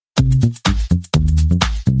Hey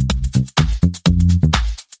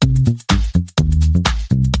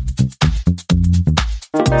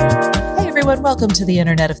everyone, welcome to the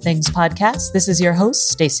Internet of Things podcast. This is your host,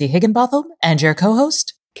 Stacey Higginbotham, and your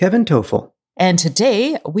co-host, Kevin Toffel. And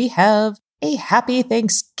today we have a happy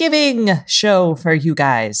Thanksgiving show for you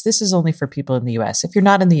guys. This is only for people in the US. If you're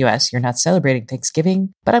not in the US, you're not celebrating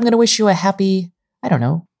Thanksgiving, but I'm going to wish you a happy,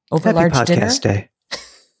 over large dinner. Happy podcast day.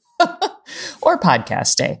 Or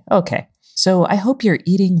podcast day. Okay. So I hope you're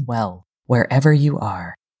eating well wherever you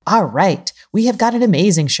are. All right. We have got an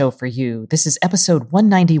amazing show for you. This is episode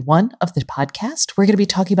 191 of the podcast. We're going to be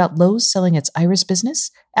talking about Lowe's selling its Iris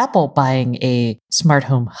business, Apple buying a smart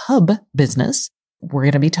home hub business. We're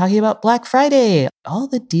going to be talking about Black Friday, all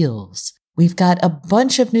the deals. We've got a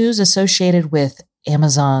bunch of news associated with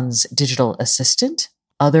Amazon's digital assistant,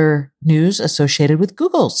 other news associated with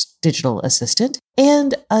Google's digital assistant,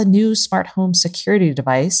 and a new smart home security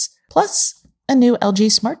device, plus a new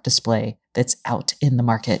LG smart display that's out in the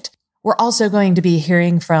market. We're also going to be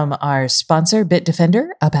hearing from our sponsor, Bitdefender,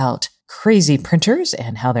 about crazy printers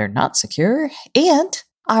and how they're not secure. And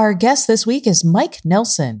our guest this week is Mike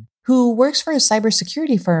Nelson, who works for a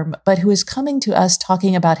cybersecurity firm, but who is coming to us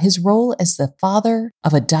talking about his role as the father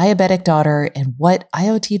of a diabetic daughter and what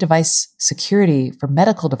IoT device security for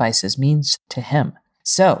medical devices means to him.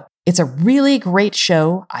 So it's a really great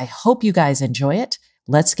show. I hope you guys enjoy it.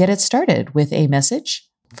 Let's get it started with a message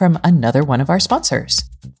from another one of our sponsors.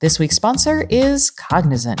 This week's sponsor is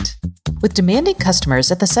Cognizant. With demanding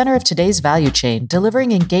customers at the center of today's value chain,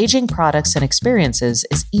 delivering engaging products and experiences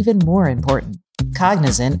is even more important.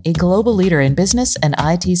 Cognizant, a global leader in business and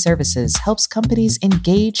IT services, helps companies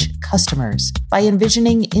engage customers by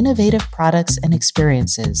envisioning innovative products and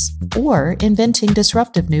experiences or inventing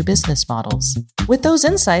disruptive new business models. With those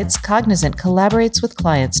insights, Cognizant collaborates with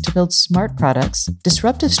clients to build smart products,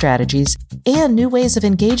 disruptive strategies, and new ways of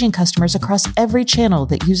engaging customers across every channel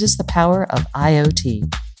that uses the power of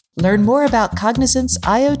IoT. Learn more about Cognizant's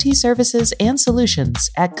IoT services and solutions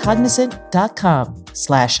at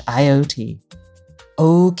cognizant.com/IoT.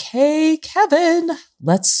 Okay, Kevin,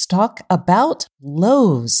 let's talk about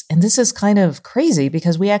Lowe's. And this is kind of crazy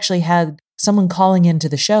because we actually had someone calling into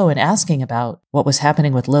the show and asking about what was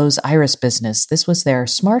happening with Lowe's Iris business. This was their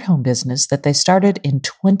smart home business that they started in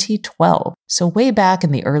 2012. So way back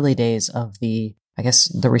in the early days of the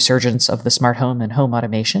resurgence of the smart home and home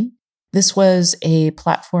automation. This was a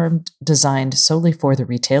platform designed solely for the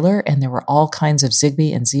retailer, and there were all kinds of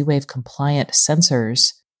Zigbee and Z-Wave compliant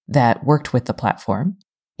sensors that worked with the platform.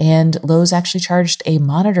 And Lowe's actually charged a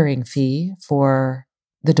monitoring fee for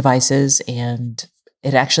the devices, and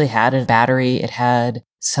it actually had a battery. It had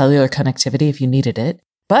cellular connectivity if you needed it.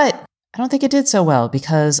 But I don't think it did so well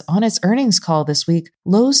because on its earnings call this week,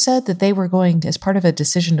 Lowe's said that they were going, as part of a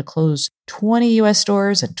decision to close 20 US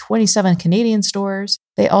stores and 27 Canadian stores.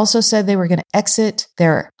 They also said they were going to exit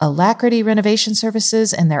their Alacrity renovation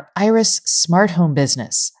services and their Iris smart home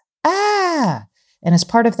business. And as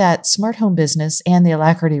part of that smart home business and the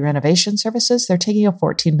Alacrity renovation services, they're taking a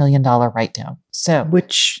 $14 million write-down.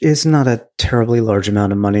 Which is not a terribly large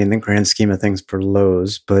amount of money in the grand scheme of things for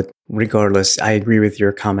Lowe's. But regardless, I agree with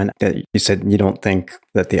your comment that you said you don't think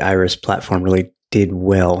that the Iris platform really did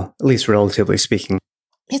well, at least relatively speaking.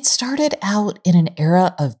 It started out in an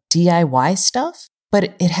era of DIY stuff,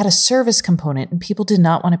 but it had a service component and people did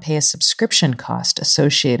not want to pay a subscription cost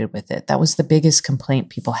associated with it. That was the biggest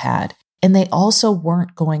complaint people had. And they also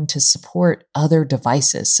weren't going to support other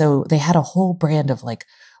devices. So they had a whole brand of like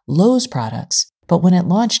Lowe's products, but when it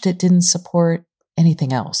launched, it didn't support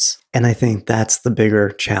anything else. And I think that's the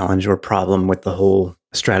bigger challenge or problem with the whole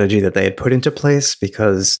strategy that they had put into place,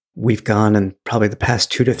 because we've gone in probably the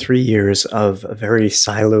past 2 to 3 years of a very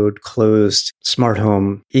siloed, closed smart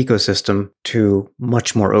home ecosystem to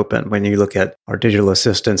much more open. When you look at our digital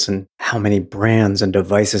assistants and how many brands and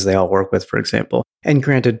devices they all work with, for example. And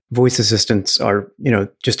granted, voice assistants are,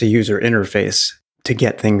 just a user interface to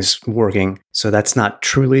get things working. So that's not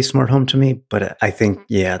truly smart home to me, but I think,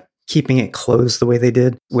 keeping it closed the way they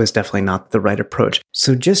did was definitely not the right approach.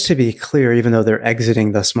 So just to be clear, even though they're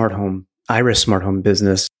exiting the Iris smart home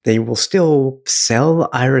business, they will still sell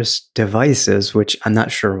Iris devices, which I'm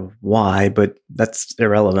not sure why, but that's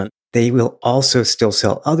irrelevant. They will also still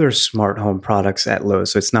sell other smart home products at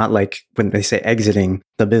Lowe's. So it's not like when they say exiting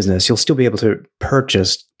the business, you'll still be able to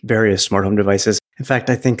purchase various smart home devices. In fact,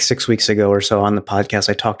 I think 6 weeks ago or so on the podcast,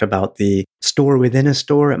 I talked about the store within a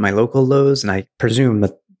store at my local Lowe's. And I presume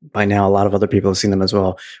that by now, a lot of other people have seen them as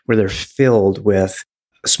well, where they're filled with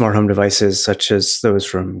smart home devices such as those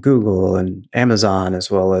from Google and Amazon, as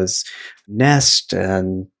well as Nest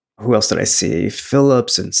and who else did I see?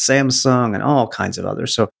 Philips and Samsung and all kinds of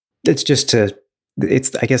others. So it's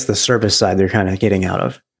I guess the service side they're kind of getting out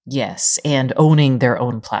of. Yes, and owning their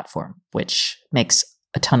own platform, which makes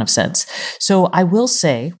a ton of sense. So I will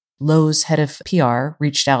say, Lowe's head of PR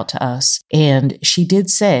reached out to us, and she did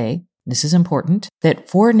say, this is important, that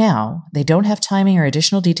for now, they don't have timing or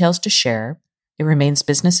additional details to share. It remains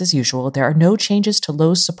business as usual. There are no changes to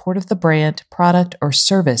Lowe's support of the brand, product, or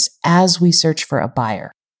service as we search for a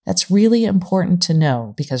buyer. That's really important to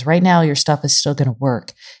know because right now your stuff is still going to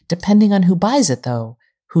work. Depending on who buys it, though,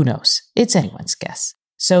 who knows? It's anyone's guess.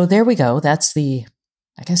 So there we go. That's the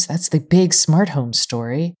big smart home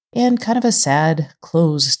story and kind of a sad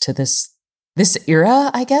close to this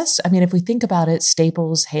era, I guess. I mean, if we think about it,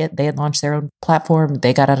 Staples, they had launched their own platform.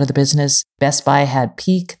 They got out of the business. Best Buy had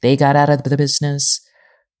Peak. They got out of the business.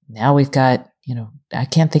 Now we've got, I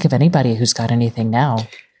can't think of anybody who's got anything now.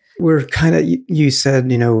 We're kind of, you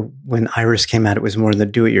said, when Iris came out, it was more in the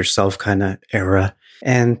do-it-yourself kind of era.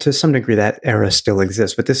 And to some degree, that era still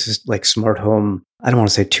exists. But this is like smart home, I don't want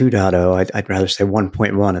to say 2.0. I'd rather say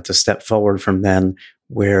 1.1. It's a step forward from then,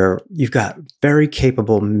 where you've got very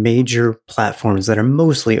capable major platforms that are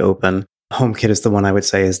mostly open. HomeKit is the one I would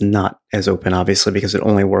say is not as open, obviously, because it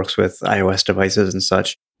only works with iOS devices and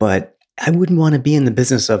such. But I wouldn't want to be in the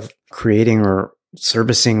business of creating or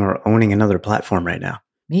servicing or owning another platform right now.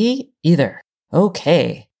 Me either.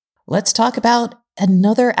 Okay, let's talk about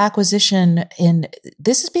another acquisition.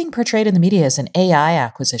 This is being portrayed in the media as an AI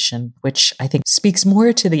acquisition, which I think speaks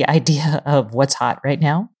more to the idea of what's hot right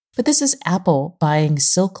now. But this is Apple buying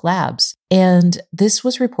Silk Labs. And this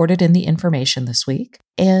was reported in The Information this week.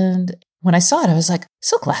 And when I saw it, I was like,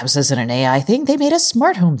 Silk Labs isn't an AI thing. They made a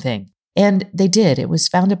smart home thing. And they did. It was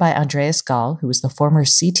founded by Andreas Gall, who was the former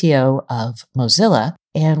CTO of Mozilla.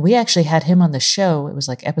 And we actually had him on the show. It was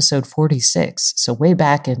like episode 46. So way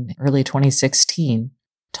back in early 2016,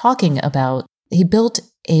 talking about, he built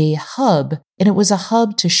a hub, and it was a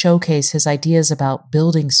hub to showcase his ideas about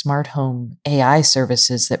building smart home AI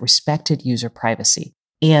services that respected user privacy.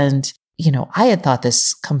 And, I had thought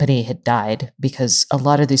this company had died because a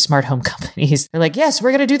lot of these smart home companies, they're like, yes,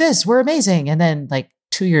 we're going to do this. We're amazing. And then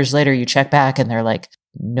 2 years later, you check back and they're like,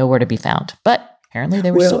 nowhere to be found. But apparently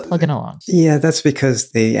they were still plugging along. Yeah, that's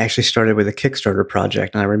because they actually started with a Kickstarter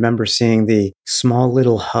project. And I remember seeing the small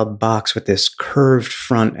little hub box with this curved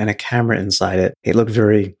front and a camera inside it. It looked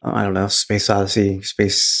very, Space Odyssey,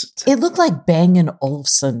 It looked like Bang &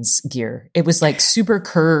 Olufsen's gear. It was super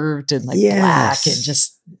curved and black and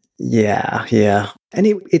just... Yeah. And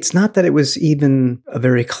it's not that it was even a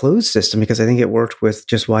very closed system because I think it worked with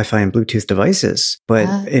just Wi-Fi and Bluetooth devices.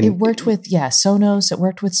 But it worked with, Sonos. It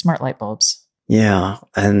worked with smart light bulbs. Yeah,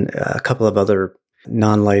 and a couple of other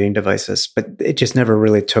non-lighting devices, but it just never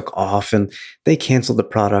really took off. And they canceled the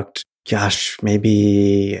product,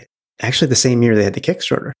 maybe actually the same year they had the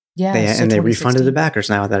Kickstarter. Yeah. And they refunded the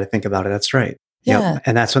backers now that I think about it. That's right. Yeah. Yep.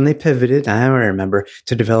 And that's when they pivoted, I remember,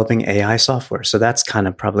 to developing AI software. So that's kind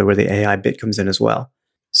of probably where the AI bit comes in as well.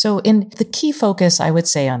 So in the key focus, I would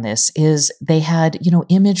say on this is they had,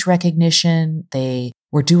 image recognition. They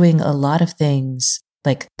were doing a lot of things.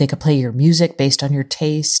 Like they could play your music based on your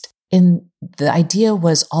taste. And the idea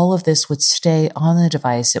was all of this would stay on the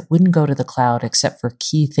device. It wouldn't go to the cloud except for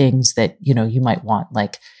key things that, you might want.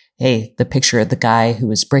 Like, hey, the picture of the guy who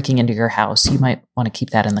was breaking into your house, you might want to keep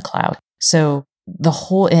that in the cloud. So the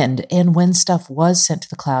whole end. And when stuff was sent to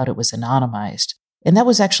the cloud, it was anonymized. And that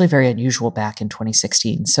was actually very unusual back in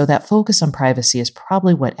 2016. So that focus on privacy is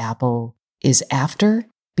probably what Apple is after,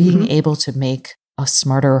 being able to make a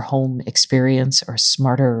smarter home experience or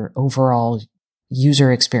smarter overall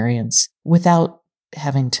user experience without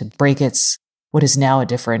having to break what is now a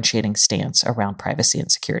differentiating stance around privacy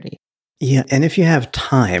and security. Yeah, and if you have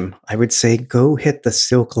time, I would say go hit the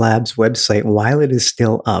Silk Labs website while it is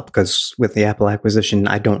still up, because with the Apple acquisition,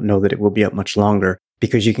 I don't know that it will be up much longer,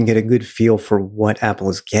 because you can get a good feel for what Apple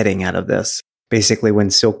is getting out of this. Basically,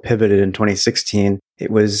 when Silk pivoted in 2016,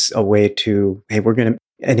 it was a way to, hey, we're going to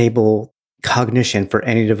enable cognition for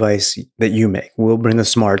any device that you make. We'll bring the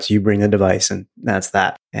smarts, you bring the device, and that's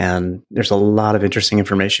that. And there's a lot of interesting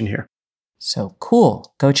information here. So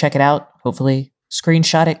cool. Go check it out. Hopefully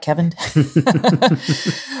screenshot it, Kevin.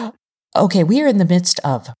 Okay, we are in the midst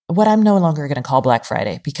of what I'm no longer going to call Black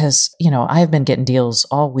Friday because, I have been getting deals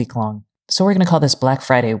all week long. So we're going to call this Black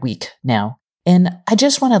Friday week now. And I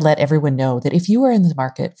just want to let everyone know that if you are in the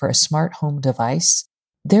market for a smart home device,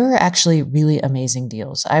 there are actually really amazing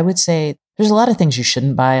deals. I would say there's a lot of things you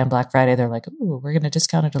shouldn't buy on Black Friday. They're like, ooh, we're going to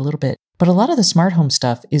discount it a little bit. But a lot of the smart home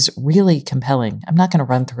stuff is really compelling. I'm not going to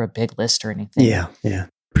run through a big list or anything. Yeah.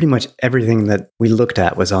 pretty much everything that we looked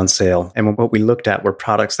at was on sale. And what we looked at were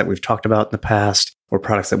products that we've talked about in the past, or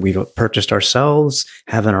products that we've purchased ourselves,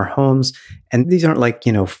 have in our homes. And these aren't like,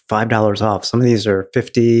 $5 off. Some of these are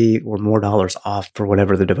 $50 or more off for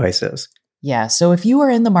whatever the device is. Yeah. So if you are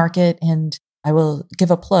in the market, and I will give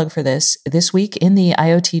a plug for this week in the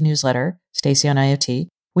IoT newsletter, Stacy on IoT,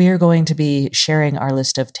 we are going to be sharing our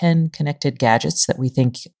list of 10 connected gadgets that we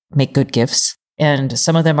think make good gifts. And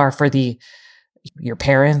some of them are for your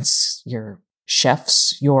parents, your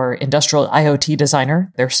chefs, your industrial IoT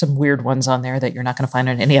designer. There's some weird ones on there that you're not going to find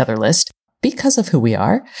on any other list because of who we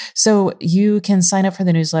are. So you can sign up for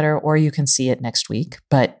the newsletter, or you can see it next week.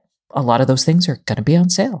 But a lot of those things are going to be on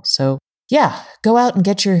sale. So yeah, go out and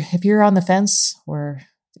if you're on the fence, or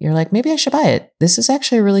you're like, maybe I should buy it. This is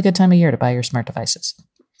actually a really good time of year to buy your smart devices.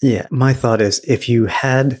 Yeah. My thought is, if you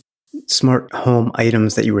had smart home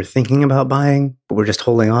items that you were thinking about buying, but were just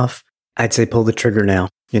holding off, I'd say pull the trigger now,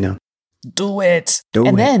 Do it.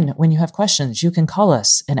 Then when you have questions, you can call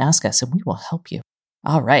us and ask us, and we will help you.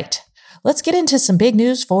 All right. Let's get into some big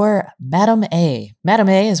news for Madam A. Madam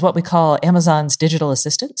A is what we call Amazon's digital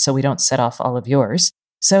assistant, so we don't set off all of yours.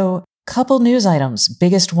 So, couple news items.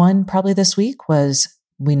 Biggest one probably this week was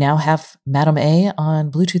we now have Madam A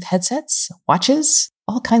on Bluetooth headsets, watches,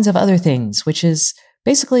 all kinds of other things, which is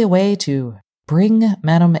basically a way to bring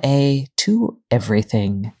Madam A to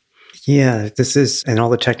everything. Yeah, and all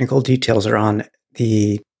the technical details are on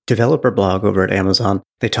the developer blog over at Amazon.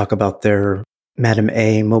 They talk about their Madam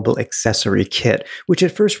A mobile accessory kit, which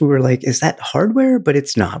at first we were like, is that hardware? But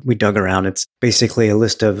it's not. We dug around. It's basically a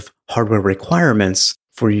list of hardware requirements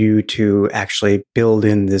for you to actually build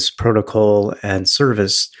in this protocol and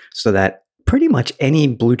service so that pretty much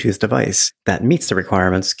any Bluetooth device that meets the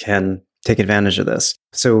requirements can take advantage of this.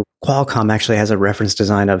 So Qualcomm actually has a reference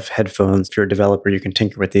design of headphones. If you're a developer, you can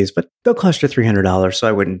tinker with these, but they'll cost you $300, so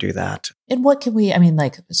I wouldn't do that. And what can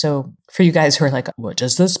so for you guys who are like, what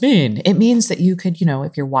does this mean? It means that you could,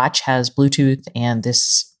 if your watch has Bluetooth and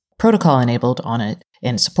this protocol enabled on it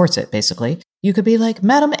and supports it, basically, you could be like,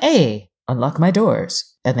 Madam A, unlock my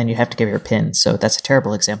doors. And then you have to give your PIN. So that's a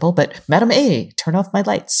terrible example, but Madam A, turn off my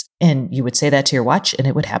lights. And you would say that to your watch and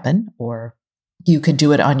it would happen. Or you could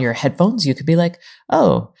do it on your headphones. You could be like,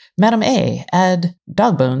 oh, Madam A, add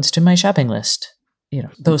dog bones to my shopping list.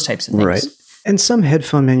 Those types of things. Right. And some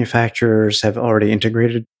headphone manufacturers have already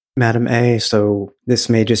integrated Madam A. So this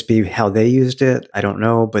may just be how they used it. I don't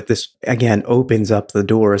know. But this, again, opens up the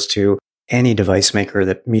doors to any device maker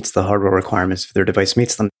that meets the hardware requirements. If their device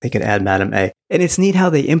meets them, they could add Madam A. And it's neat how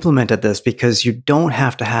they implemented this, because you don't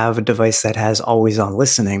have to have a device that has always on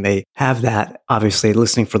listening. They have that, obviously,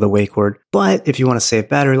 listening for the wake word. But if you want to save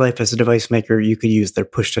battery life as a device maker, you could use their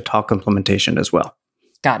push to talk implementation as well.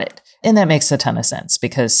 Got it. And that makes a ton of sense,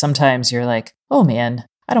 because sometimes you're like, oh man,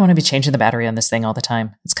 I don't want to be changing the battery on this thing all the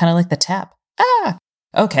time. It's kind of like the tap.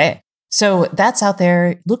 Okay. So that's out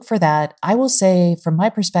there. Look for that. I will say, from my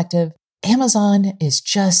perspective, Amazon is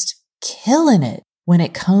just killing it when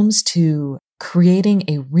it comes to creating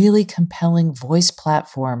a really compelling voice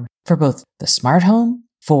platform for both the smart home,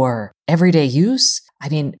 for everyday use. I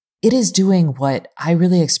mean, it is doing what I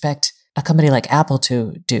really expect a company like Apple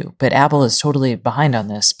to do, but Apple is totally behind on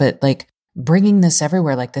this. But like, bringing this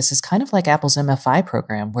everywhere like this is kind of like Apple's MFI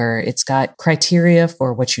program, where it's got criteria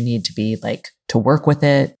for what you need to be like to work with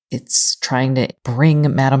it. It's trying to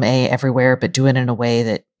bring Madam A everywhere, but do it in a way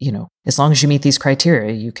that, as long as you meet these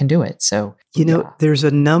criteria, you can do it. So, there's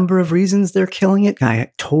a number of reasons they're killing it.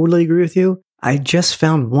 I totally agree with you. I just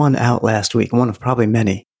found one out last week, one of probably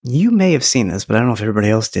many. You may have seen this, but I don't know if everybody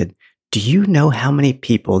else did. Do you know how many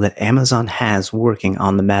people that Amazon has working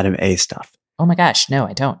on the Madam A stuff? Oh my gosh, no,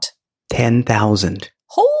 I don't. 10,000.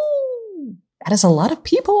 Oh, that is a lot of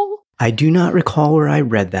people. I do not recall where I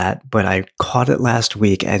read that, but I caught it last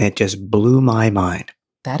week and it just blew my mind.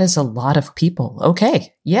 That is a lot of people.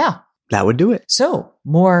 Okay, yeah. That would do it. So,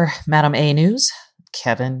 more Madam A news.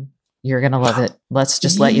 Kevin, you're going to love it. Let's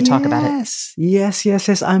just let you talk about it.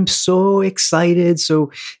 Yes. I'm so excited.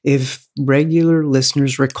 So, if regular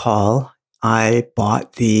listeners recall, I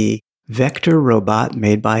bought the Vector robot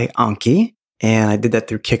made by Anki. And I did that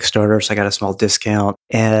through Kickstarter, so I got a small discount.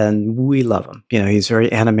 And we love him. He's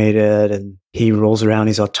very animated and he rolls around.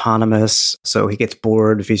 He's autonomous. So he gets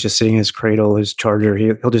bored. If he's just sitting in his cradle, his charger,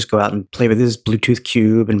 he'll just go out and play with his Bluetooth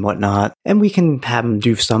cube and whatnot. And we can have him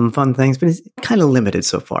do some fun things, but it's kind of limited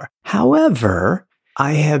so far. However,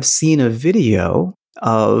 I have seen a video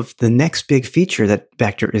of the next big feature that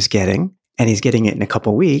Vector is getting, and he's getting it in a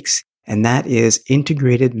couple weeks, and that is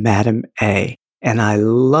integrated Madam A. And I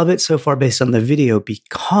love it so far based on the video,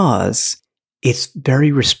 because It's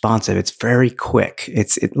very responsive. It's very quick.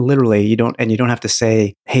 It literally, you don't have to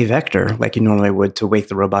say, hey, Vector, like you normally would to wake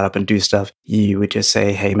the robot up and do stuff. You would just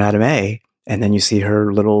say, hey, Madam A. And then you see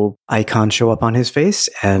her little icon show up on his face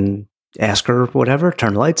and ask her whatever,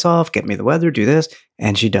 turn the lights off, get me the weather, do this.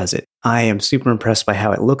 And she does it. I am super impressed by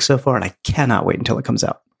how it looks so far, and I cannot wait until it comes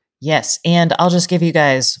out. Yes. And I'll just give you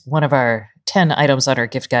guys one of our 10 items on our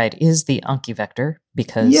gift guide is the Anki Vector,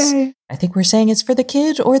 because Yay. I think we're saying it's for the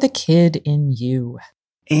kid or the kid in you.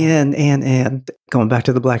 And going back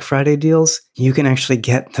to the Black Friday deals, you can actually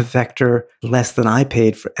get the Vector less than I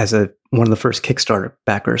paid for as one of the first Kickstarter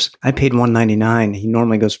backers. I paid $199. He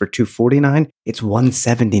normally goes for $249. It's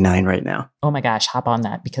 $179 right now. Oh my gosh, hop on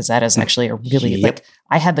that, because that is actually a really like,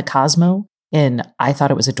 I had the Cosmo and I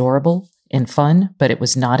thought it was adorable and fun, but it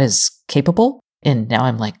was not as capable. And now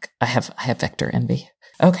I'm like, I have Vector envy.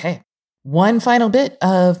 Okay. One final bit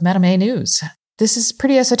of Madame A news. This is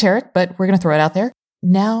pretty esoteric, but we're going to throw it out there.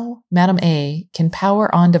 Now, Madame A can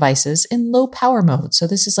power on devices in low power mode. So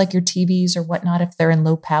this is like your TVs or whatnot. If they're in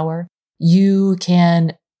low power, you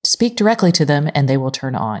can speak directly to them and they will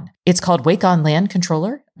turn on. It's called Wake on LAN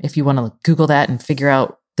controller. If you want to Google that and figure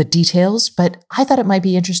out the details, but I thought it might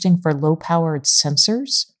be interesting for low powered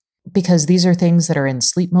sensors, because these are things that are in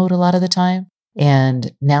sleep mode a lot of the time.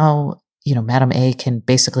 And now, Madame A can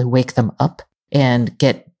basically wake them up and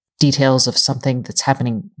get details of something that's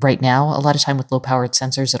happening right now. A lot of time with low powered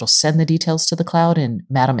sensors, it'll send the details to the cloud and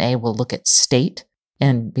Madame A will look at state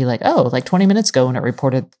and be like, oh, like 20 minutes ago when it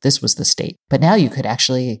reported this was the state. But now you could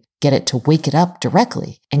actually get it to wake it up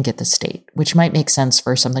directly and get the state, which might make sense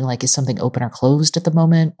for something like, is something open or closed at the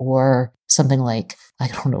moment, or something like, I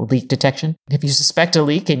don't know, leak detection. If you suspect a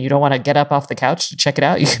leak and you don't want to get up off the couch to check it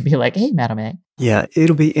out, you can be like, hey, Madame A. Yeah,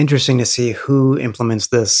 it'll be interesting to see who implements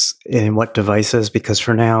this in what devices, because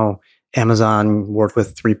for now, Amazon worked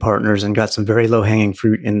with 3 partners and got some very low-hanging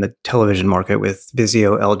fruit in the television market with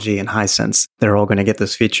Vizio, LG, and Hisense. They're all going to get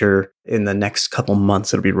this feature in the next couple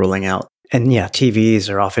months. It'll be rolling out. And yeah, TVs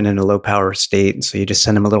are often in a low power state. So you just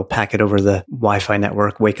send them a little packet over the Wi-Fi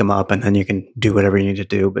network, wake them up, and then you can do whatever you need to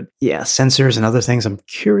do. But yeah, sensors and other things, I'm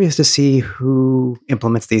curious to see who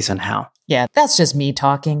implements these and how. Yeah, that's just me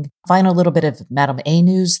talking. Final little bit of Madame A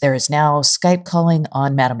news. There is now Skype calling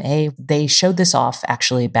on Madame A. They showed this off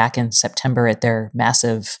actually back in September at their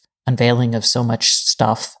massive unveiling of so much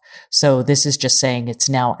stuff. So this is just saying it's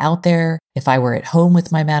now out there. If I were at home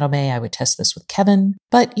with my Madame A, I would test this with Kevin.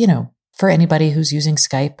 But, for anybody who's using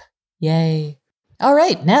Skype, yay. All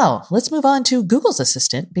right, now let's move on to Google's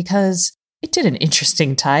Assistant, because it did an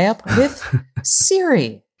interesting tie-up with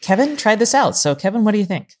Siri. Kevin tried this out. So Kevin, what do you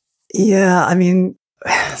think? Yeah, I mean,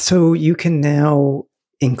 so you can now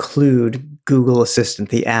include Google Assistant,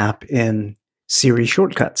 the app, in Siri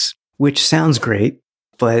shortcuts, which sounds great,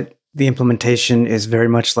 but the implementation is very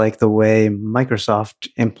much like the way Microsoft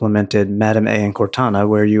implemented Madame A and Cortana,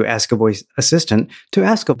 where you ask a voice assistant to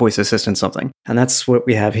ask a voice assistant something. And that's what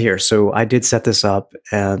we have here. So I did set this up.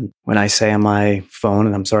 And when I say on my phone,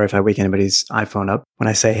 and I'm sorry if I wake anybody's iPhone up, when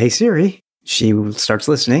I say, hey, Siri, she starts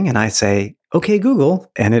listening. And I say, okay, Google.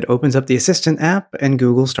 And it opens up the Assistant app and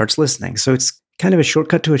Google starts listening. So it's kind of a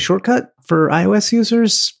shortcut to a shortcut for iOS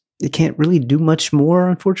users. It can't really do much more,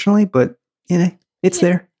 unfortunately, but it's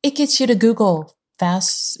there. It gets you to Google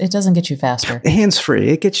fast. It doesn't get you faster. Hands-free.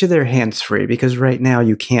 It gets you there hands-free, because right now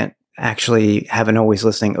you can't actually have an always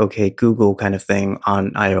listening, okay, Google kind of thing on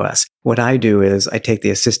iOS. What I do is I take the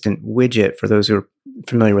Assistant widget, for those who are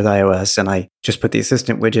familiar with iOS, and I just put the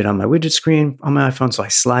Assistant widget on my widget screen on my iPhone. So I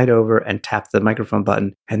slide over and tap the microphone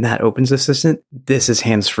button, and that opens Assistant. This is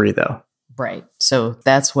hands-free though. Right. So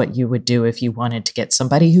that's what you would do if you wanted to get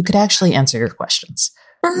somebody who could actually answer your questions.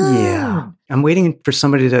 Yeah. I'm waiting for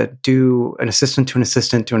somebody to do an assistant to an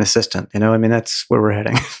assistant to an assistant. That's where we're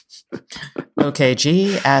heading. Okay,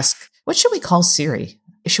 G, ask, what should we call Siri?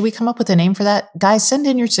 Should we come up with a name for that? Guys, send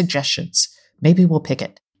in your suggestions. Maybe we'll pick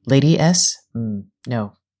it. Lady S?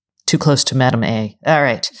 No. Too close to Madame A. All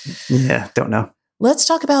right. Yeah, don't know. Let's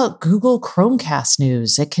talk about Google Chromecast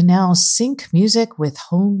news. It can now sync music with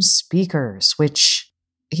home speakers, which...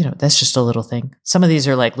 that's just a little thing. Some of these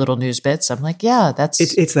are like little news bits. I'm like, yeah, that's...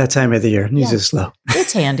 It's that time of the year. News is slow.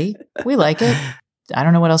 It's handy. We like it. I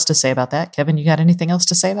don't know what else to say about that. Kevin, you got anything else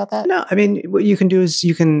to say about that? No, I mean, what you can do is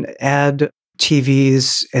you can add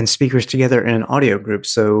TVs and speakers together in an audio group.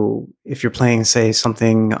 So if you're playing, say,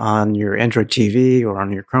 something on your Android TV or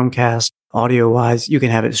on your Chromecast, audio-wise, you can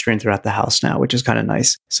have it stream throughout the house now, which is kind of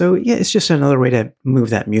nice. So yeah, it's just another way to move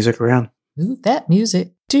that music around. Move that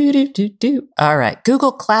music. Do. All right.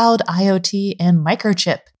 Google Cloud, IoT, and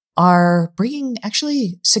Microchip are bringing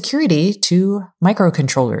actually security to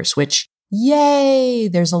microcontrollers, which Yay!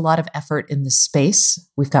 There's a lot of effort in this space.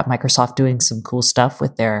 We've got Microsoft doing some cool stuff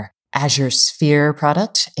with their Azure Sphere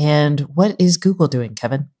product. And what is Google doing,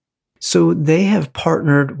 Kevin? So they have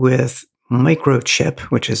partnered with Microchip,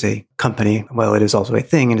 which is a company. Well, it is also a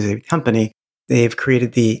thing. It is a company. They've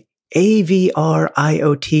created the AVR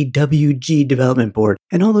IoT WG development board.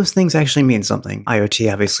 And all those things actually mean something.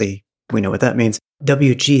 IoT, obviously, we know what that means.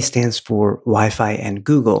 WG stands for Wi-Fi and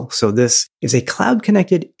Google. So this is a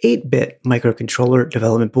cloud-connected 8-bit microcontroller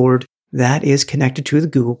development board that is connected to the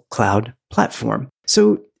Google Cloud platform.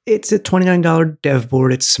 So it's a $29 dev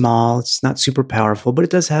board. It's small. It's not super powerful, but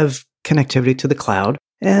it does have connectivity to the cloud.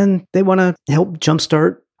 And they want to help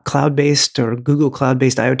jumpstart cloud-based or Google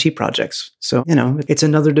cloud-based IoT projects. So, it's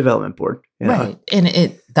another development board. Right. And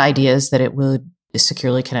the idea is that it would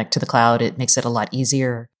securely connect to the cloud. It makes it a lot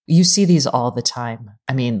easier. You see these all the time.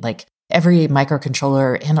 I mean, like every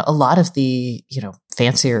microcontroller and a lot of the,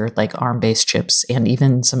 fancier like ARM-based chips and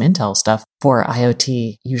even some Intel stuff for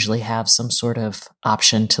IoT usually have some sort of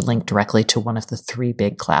option to link directly to one of the three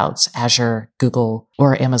big clouds, Azure, Google,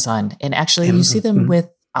 or Amazon. And actually you see them with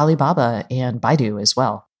Alibaba and Baidu as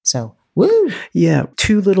well. So, woo! Yeah,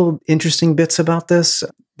 two little interesting bits about this.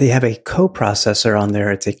 They have a coprocessor on there.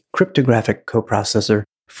 It's a cryptographic coprocessor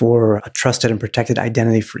for a trusted and protected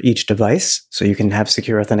identity for each device. So you can have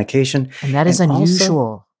secure authentication. And that is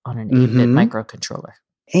unusual on an 8-bit microcontroller.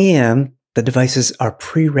 And the devices are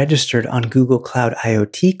pre-registered on Google Cloud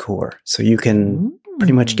IoT Core. So you can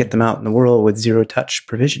pretty much get them out in the world with zero-touch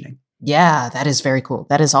provisioning. Yeah, that is very cool.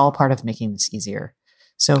 That is all part of making this easier.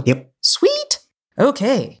 So, Sweet!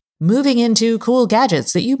 Okay, moving into cool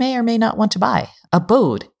gadgets that you may or may not want to buy.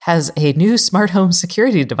 Abode has a new smart home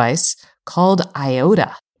security device called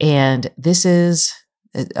IOTA. And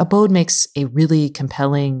Abode makes a really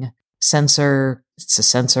compelling sensor. It's a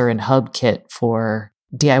sensor and hub kit for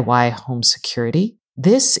DIY home security.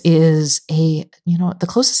 This is the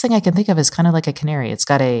closest thing I can think of is kind of like a canary. It's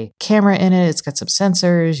got a camera in it. It's got some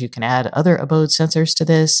sensors. You can add other Abode sensors to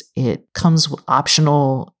this. It comes with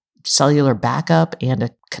optional cellular backup and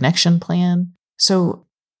a connection plan. So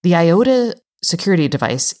the IOTA security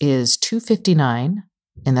device is $259,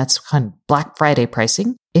 and that's kind of Black Friday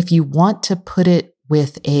pricing. If you want to put it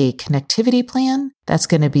with a connectivity plan, that's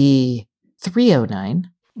going to be $309.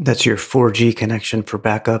 That's your 4G connection for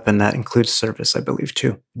backup, and that includes service, I believe,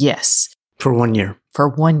 too. Yes. For 1 year. For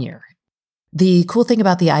 1 year. The cool thing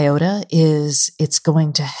about the IOTA is it's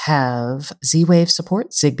going to have Z-Wave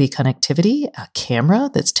support, Zigbee connectivity, a camera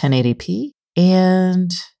that's 1080p,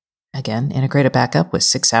 and again, integrated backup with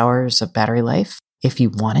 6 hours of battery life if you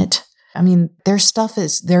want it. I mean, their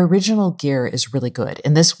original gear is really good,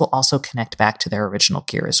 and this will also connect back to their original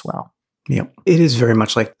gear as well. Yeah, it is very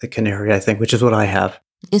much like the Canary, I think, which is what I have.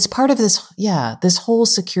 It's part of this whole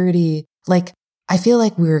security. Like, I feel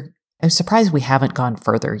like I'm surprised we haven't gone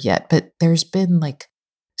further yet, but there's been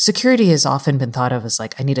security has often been thought of as I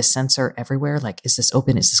need a sensor everywhere. Like, is this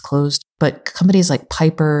open? Is this closed? But companies like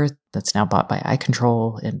Piper, that's now bought by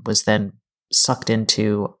iControl and was then sucked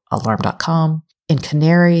into Alarm.com, and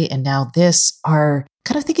Canary, and now this are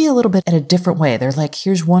kind of thinking a little bit in a different way. They're like,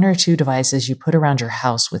 here's 1 or 2 devices you put around your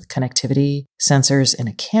house with connectivity, sensors, and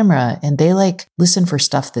a camera, and they listen for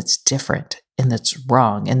stuff that's different and that's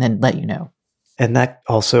wrong, and then let you know. And that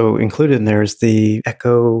also included in there is the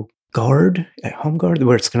Echo Guard, Home Guard,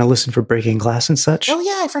 where it's going to listen for breaking glass and such. Oh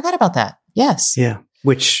yeah, I forgot about that. Yes. Yeah,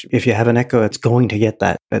 which if you have an Echo, it's going to get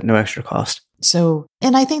that at no extra cost. So,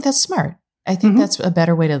 and I think that's smart. I think that's a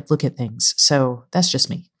better way to look at things. So that's just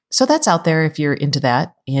me. So that's out there if you're into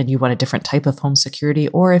that and you want a different type of home security,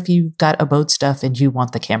 or if you've got Abode stuff and you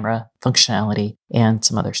want the camera functionality and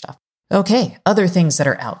some other stuff. Okay, other things that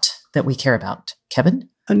are out that we care about. Kevin?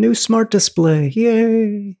 A new smart display.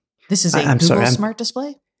 Yay. This is a Google smart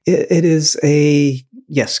display? It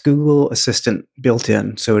is Google Assistant built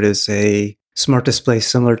in. So it is a smart display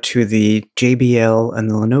similar to the JBL and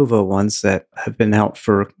the Lenovo ones that have been out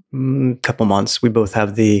for a couple months. We both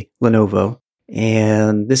have the Lenovo.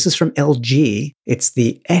 And this is from LG. It's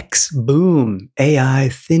the X Boom AI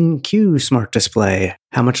Thin Q smart display.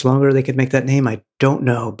 How much longer they could make that name, I don't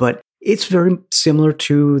know. But it's very similar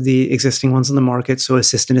to the existing ones on the market. So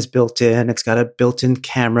Assistant is built in. It's got a built-in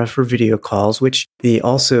camera for video calls, which the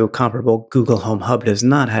also comparable Google Home Hub does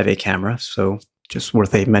not have a camera. So just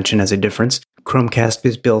worth a mention as a difference. Chromecast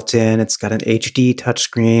is built in. It's got an HD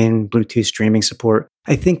touchscreen, Bluetooth streaming support.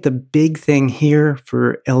 I think the big thing here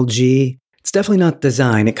for LG, it's definitely not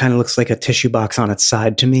design. It kind of looks like a tissue box on its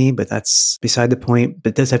side to me, but that's beside the point. But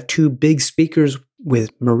it does have 2 big speakers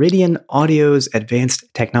with Meridian Audio's advanced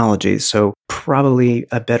technologies. So probably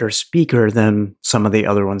a better speaker than some of the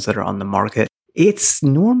other ones that are on the market. It's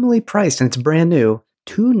normally priced, and it's brand new,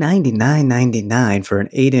 $299.99 for an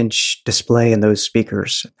 8-inch display and those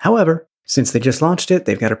speakers. However, since they just launched it,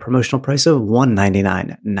 they've got a promotional price of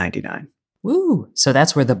 $199.99. Woo! So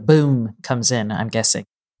that's where the boom comes in, I'm guessing.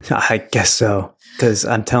 I guess so, because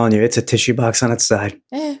I'm telling you, it's a tissue box on its side.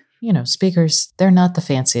 Speakers, they're not the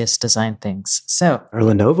fanciest design things. So, Or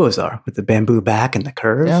Lenovo's are, with the bamboo back and the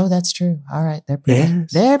curve. Oh, that's true. All right, they're pretty.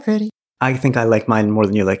 Yes. They're pretty. I think I like mine more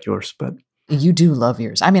than you like yours, but You do love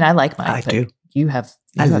yours. I mean, I like mine. I do. You have.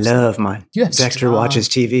 I love mine. You have Dexter strong- watches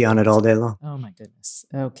TV on it all day long. Oh my goodness.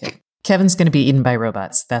 Okay. Kevin's going to be eaten by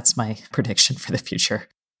robots. That's my prediction for the future.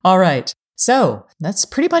 All right. So that's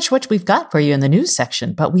pretty much what we've got for you in the news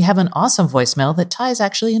section. But we have an awesome voicemail that ties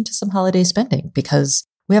actually into some holiday spending because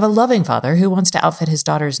we have a loving father who wants to outfit his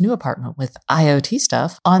daughter's new apartment with IoT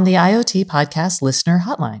stuff on the IoT Podcast Listener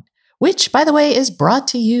Hotline, which, by the way, is brought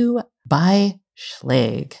to you by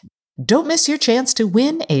Schlage. Don't miss your chance to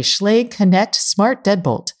win a Schlage Connect Smart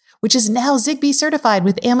Deadbolt, which is now Zigbee certified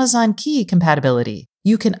with Amazon Key compatibility.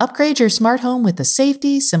 You can upgrade your smart home with the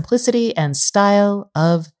safety, simplicity, and style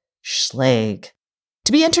of Schlage.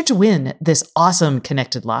 To be entered to win this awesome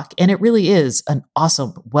connected lock, and it really is an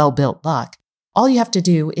awesome, well-built lock, all you have to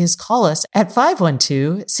do is call us at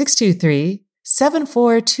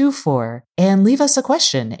 512-623-7424 and leave us a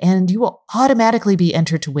question, and you will automatically be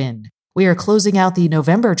entered to win. We are closing out the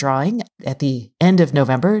November drawing at the end of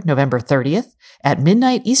November, November 30th at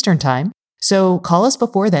midnight Eastern Time. So call us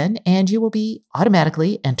before then, and you will be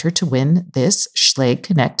automatically entered to win this Schlage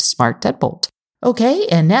Connect Smart Deadbolt. Okay,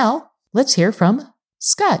 and now let's hear from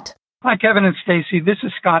Scott. Hi, Kevin and Stacy. This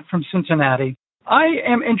is Scott from Cincinnati. I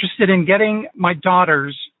am interested in getting my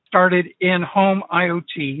daughters started in home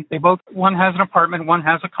IoT. One has an apartment, one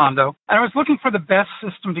has a condo. And I was looking for the best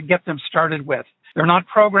system to get them started with. They're not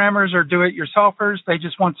programmers or do-it-yourselfers. They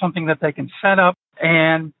just want something that they can set up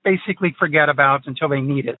and basically forget about until they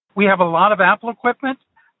need it. We have a lot of Apple equipment,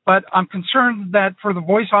 but I'm concerned that for the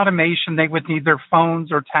voice automation, they would need their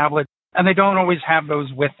phones or tablets, and they don't always have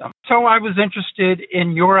those with them. So I was interested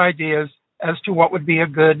in your ideas as to what would be a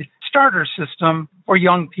good starter system for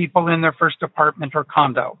young people in their first apartment or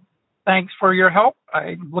condo. Thanks for your help.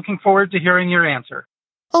 I'm looking forward to hearing your answer.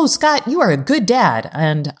 Oh, Scott, you are a good dad,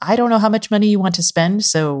 and I don't know how much money you want to spend,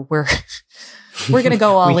 so we're going to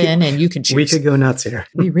go all in, and you can choose. We could go nuts here.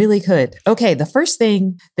 We really could. Okay, the first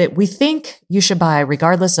thing that we think you should buy,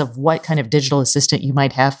 regardless of what kind of digital assistant you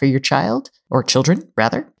might have for your child, or children,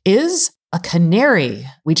 rather, is a Canary.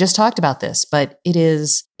 We just talked about this, but it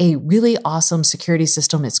is a really awesome security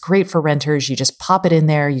system. It's great for renters. You just pop it in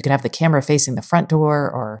there. You can have the camera facing the front door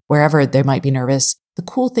or wherever they might be nervous. The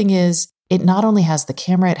cool thing is, it not only has the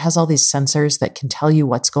camera, it has all these sensors that can tell you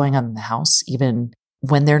what's going on in the house, even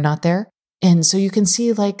when they're not there. And so you can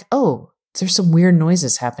see like, oh, there's some weird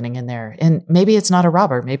noises happening in there. And maybe it's not a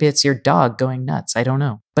robber. Maybe it's your dog going nuts. I don't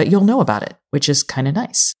know. But you'll know about it, which is kind of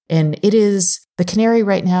nice. And it is the Canary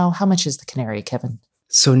right now. How much is the Canary, Kevin?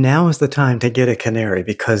 So now is the time to get a Canary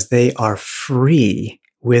because they are free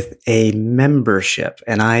with a membership.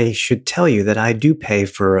 And I should tell you that I do pay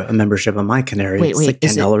for a membership on my Canary. Wait, it's like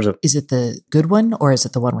 $10 is it the good one or is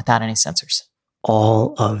it the one without any sensors?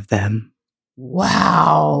 All of them.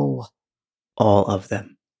 Wow. All of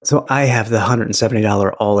them. So I have the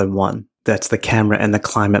 $170 all-in-one. That's the camera and the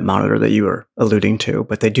climate monitor that you were alluding to.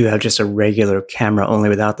 But they do have just a regular camera only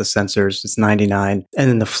without the sensors. It's $99. And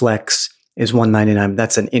then the Flex is $199.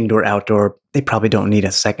 That's an indoor-outdoor. They probably don't need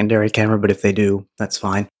a secondary camera, but if they do, that's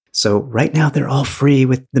fine. So right now, they're all free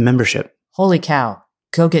with the membership. Holy cow.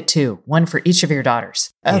 Go get two, one for each of your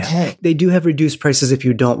daughters. Okay. Yeah. They do have reduced prices if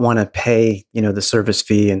you don't want to pay, the service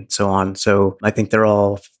fee and so on. So I think they're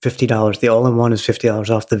all $50. The all-in-one is $50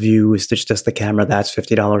 off. The View is just the camera. That's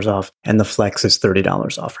 $50 off. And the Flex is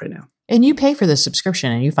 $30 off right now. And you pay for the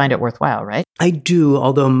subscription and you find it worthwhile, right? I do,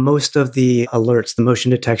 although most of the alerts, the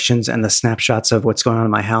motion detections, and the snapshots of what's going on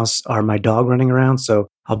in my house are my dog running around. So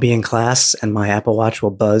I'll be in class and my Apple Watch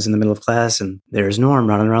will buzz in the middle of class and there's Norm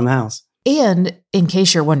running around the house. And in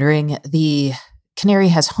case you're wondering, the Canary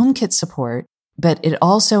has HomeKit support, but it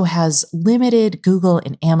also has limited Google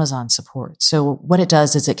and Amazon support. So what it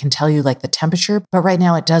does is it can tell you like the temperature, but right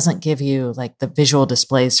now it doesn't give you like the visual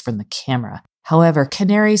displays from the camera. However,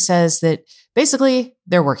 Canary says that basically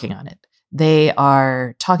they're working on it. They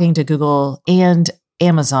are talking to Google and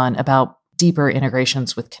Amazon about deeper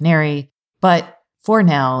integrations with Canary, but for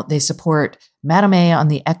now, they support Madame A on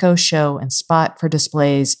the Echo Show and Spot for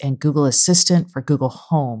displays and Google Assistant for Google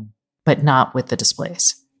Home, but not with the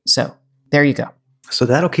displays. So there you go. So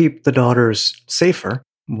that'll keep the daughters safer.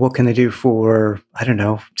 What can they do for, I don't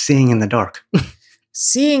know, seeing in the dark?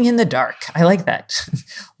 Seeing in the dark. I like that.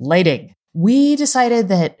 Lighting. We decided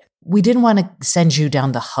that we didn't want to send you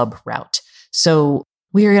down the hub route. So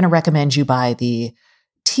we are going to recommend you buy the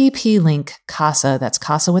TP-Link Casa, that's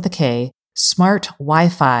Casa with a K, smart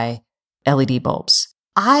Wi-Fi LED bulbs.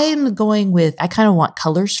 I'm going with, I kind of want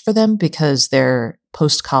colors for them because they're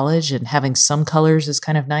post-college and having some colors is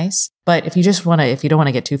kind of nice. But if you don't want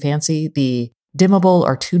to get too fancy, the dimmable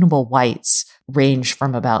or tunable whites range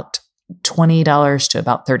from about $20 to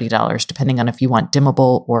about $30, depending on if you want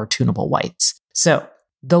dimmable or tunable whites. So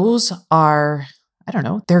those are, I don't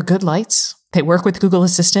know, they're good lights. They work with Google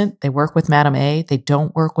Assistant. They work with Madam A. They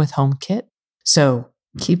don't work with HomeKit. So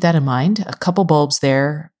keep that in mind. A couple bulbs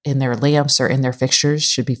there in their lamps or in their fixtures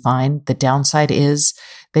should be fine. The downside is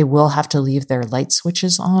they will have to leave their light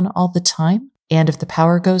switches on all the time. And if the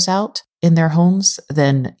power goes out in their homes,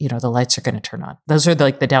 then, the lights are going to turn on. Those are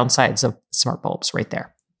the downsides of smart bulbs right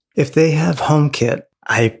there. If they have HomeKit,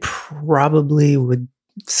 I probably would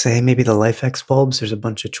say maybe the LifeX bulbs. There's a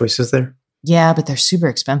bunch of choices there. Yeah, but they're super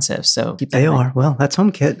expensive. So keep that in mind. They are. Well, that's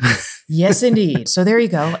HomeKit. Yes, indeed. So there you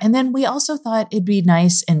go. And then we also thought it'd be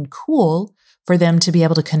nice and cool for them to be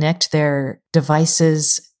able to connect their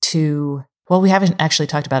devices to, well, we haven't actually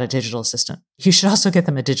talked about a digital assistant. You should also get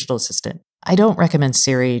them a digital assistant. I don't recommend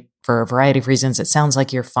Siri for a variety of reasons. It sounds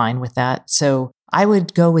like you're fine with that. So I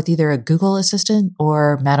would go with either a Google Assistant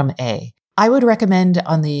or Madam A. I would recommend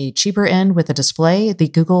on the cheaper end with a display, the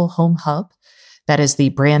Google Home Hub. That is the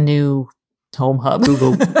brand new Home Hub.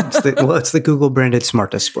 It's the Google branded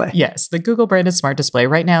smart display. Yes, the Google branded smart display.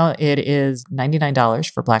 Right now it is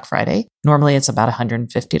 $99 for Black Friday. Normally it's about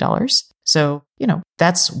 $150. So,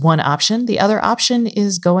 that's one option. The other option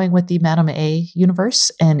is going with the Madam A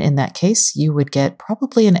universe. And in that case, you would get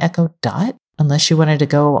probably an Echo Dot, unless you wanted to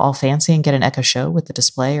go all fancy and get an Echo Show with the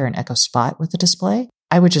display or an Echo Spot with the display.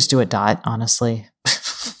 I would just do a Dot, honestly.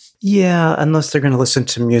 Yeah, unless they're going to listen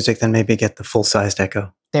to music, then maybe get the full-sized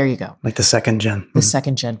Echo. There you go. Like the second gen. The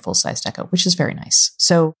second gen full-sized Echo, which is very nice.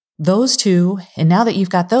 So those two, and now that you've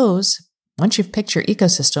got those, once you've picked your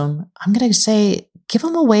ecosystem, I'm going to say, give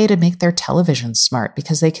them a way to make their television smart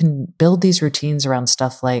because they can build these routines around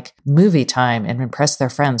stuff like movie time and impress their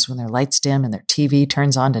friends when their lights dim and their TV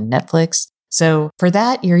turns on to Netflix. So for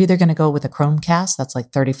that, you're either going to go with a Chromecast, that's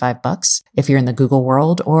like $35 if you're in the Google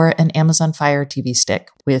world, or an Amazon Fire TV stick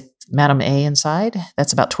with Madam A inside.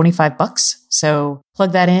 That's about $25. So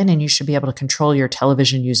plug that in and you should be able to control your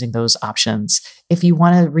television using those options. If you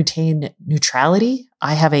want to retain neutrality,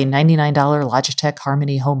 I have a $99 Logitech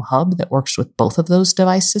Harmony Home Hub that works with both of those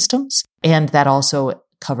device systems. And that also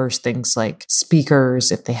covers things like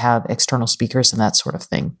speakers, if they have external speakers and that sort of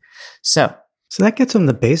thing. So that gets them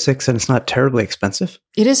the basics and it's not terribly expensive.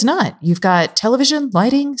 It is not. You've got television,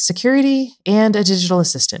 lighting, security, and a digital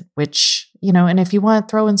assistant, which, and if you want to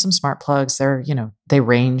throw in some smart plugs, they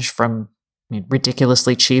range from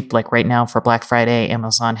ridiculously cheap. Like right now for Black Friday,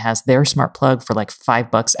 Amazon has their smart plug for like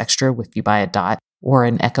 $5 extra if you buy a Dot or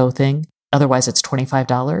an Echo thing. Otherwise, it's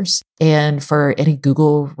 $25. And for any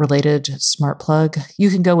Google-related smart plug, you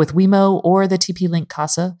can go with Wemo or the TP-Link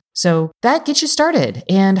Casa. So that gets you started.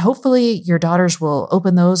 And hopefully your daughters will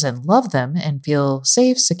open those and love them and feel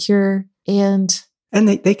safe, secure, and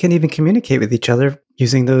they can even communicate with each other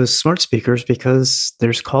using those smart speakers because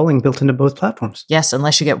there's calling built into both platforms. Yes,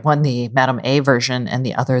 unless you get one, the Madam A version, and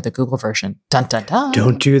the other, the Google version. Dun, dun, dun.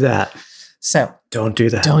 Don't do that. So don't do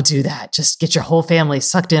that. Don't do that. Just get your whole family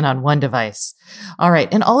sucked in on one device. All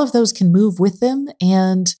right. And all of those can move with them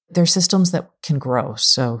and they're systems that can grow.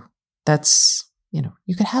 So that's,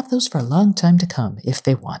 you could have those for a long time to come if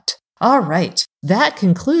they want. All right. That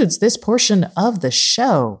concludes this portion of the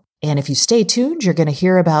show. And if you stay tuned, you're going to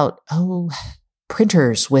hear about,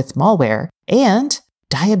 printers with malware and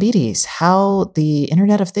diabetes, how the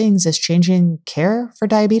Internet of Things is changing care for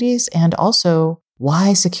diabetes and also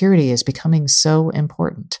why security is becoming so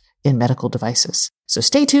important in medical devices. So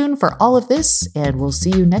stay tuned for all of this, and we'll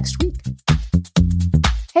see you next week.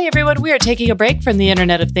 Hey everyone, we are taking a break from the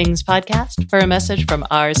Internet of Things podcast for a message from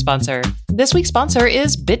our sponsor. This week's sponsor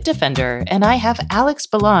is Bitdefender, and I have Alex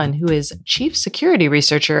Balan, who is Chief Security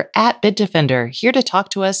Researcher at Bitdefender, here to talk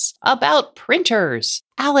to us about printers.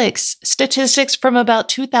 Alex, statistics from about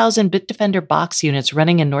 2,000 Bitdefender box units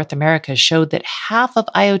running in North America showed that half of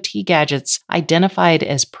IoT gadgets identified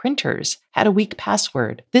as printers had a weak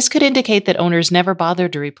password. This could indicate that owners never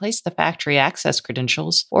bothered to replace the factory access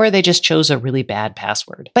credentials, or they just chose a really bad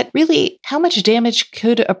password. But really, how much damage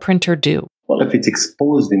could a printer do? Well, if it's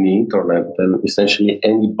exposed in the internet, then essentially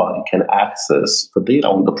anybody can access the data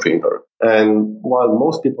on the printer. And while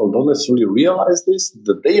most people don't necessarily realize this,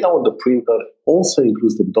 the data on the printer also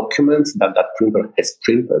includes the documents that that printer has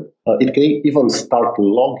printed. It can even start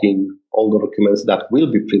logging all the documents that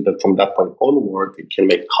will be printed from that point onward. It can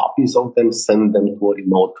make copies of them, send them to a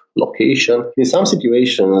remote location. In some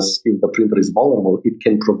situations, if the printer is vulnerable, it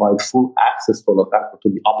can provide full access to an attacker to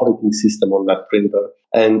the operating system on that printer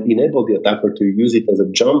and enable the attacker to use it as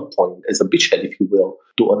a jump point, as a beachhead, if you will,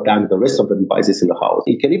 to attack the rest of the devices in the house.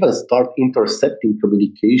 It can even start intercepting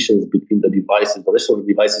communications between the devices, the rest of the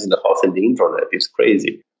devices in the house and the internet. It's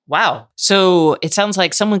crazy. Wow. So it sounds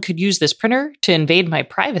like someone could use this printer to invade my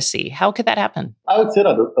privacy. How could that happen? I would say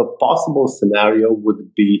that a possible scenario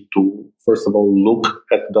would be to, first of all, look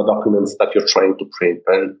at the documents that you're trying to print.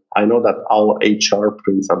 And I know that our HR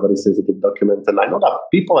prints some very sensitive documents. And I know that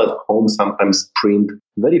people at home sometimes print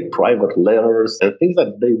very private letters and things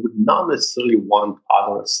that they would not necessarily want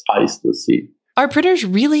other eyes to see. Are printers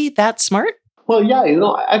really that smart? Well, yeah,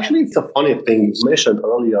 actually, it's a funny thing. You mentioned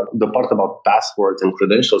earlier the part about passwords and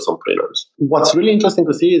credentials on printers. What's really interesting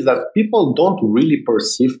to see is that people don't really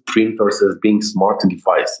perceive printers as being smart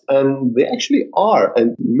devices. And they actually are.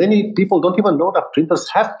 And many people don't even know that printers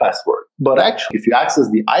have passwords. But actually, if you access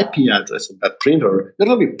the IP address of that printer, you're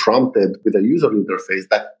going to be prompted with a user interface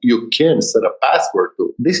that you can set a password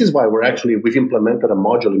to. This is why we've implemented a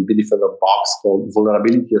module in Bitdefender Box called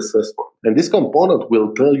Vulnerability Assessment. And this component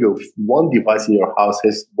will tell you if one device in your house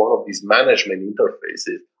has one of these management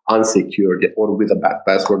interfaces unsecured or with a bad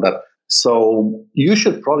password. So you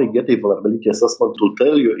should probably get a vulnerability assessment to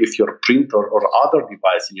tell you if your printer or other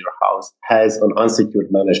device in your house has an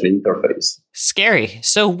unsecured management interface. Scary.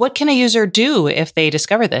 So what can a user do if they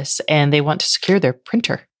discover this and they want to secure their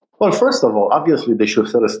printer? Well, first of all, obviously, they should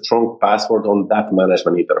set a strong password on that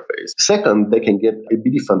management interface. Second, they can get a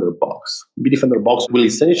Bitdefender box. Bitdefender box will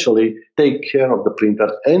essentially take care of the printer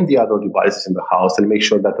and the other devices in the house and make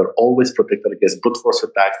sure that they're always protected against brute force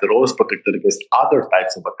attacks. They're always protected against other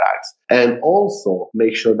types of attacks. And also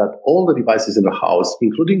make sure that all the devices in the house,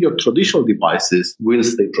 including your traditional devices, will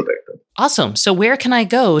stay protected. Awesome. So where can I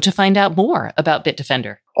go to find out more about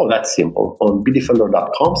Bitdefender? Oh, that's simple. On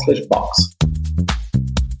bitdefender.com/box.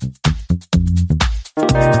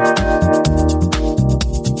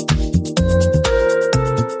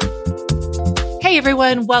 Hey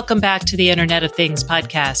everyone, welcome back to the Internet of Things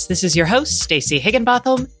podcast. This is your host, Stacey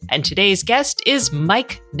Higginbotham, and today's guest is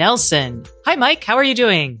Mike Nelson. Hi Mike, how are you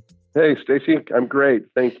doing? Hey Stacey, I'm great.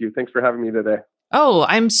 Thank you. Thanks for having me today. Oh,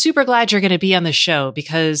 I'm super glad you're going to be on the show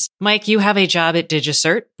because, Mike, you have a job at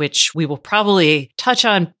DigiCert, which we will probably touch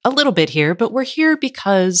on a little bit here, but we're here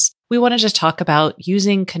because we wanted to talk about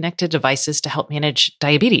using connected devices to help manage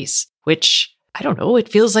diabetes, which, I don't know, it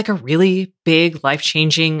feels like a really big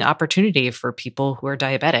life-changing opportunity for people who are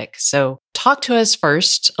diabetic. So talk to us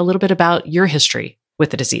first a little bit about your history with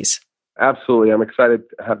the disease. Absolutely. I'm excited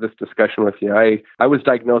to have this discussion with you. I was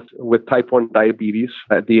diagnosed with type 1 diabetes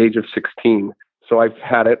at the age of 16. So I've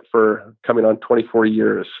had it for coming on 24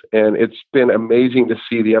 years, and it's been amazing to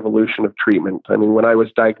see the evolution of treatment. I mean, when I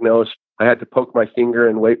was diagnosed, I had to poke my finger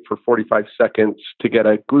and wait for 45 seconds to get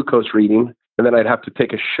a glucose reading, and then I'd have to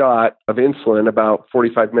take a shot of insulin about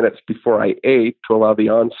 45 minutes before I ate to allow the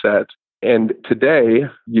onset. And today,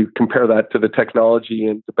 you compare that to the technology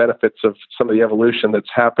and the benefits of some of the evolution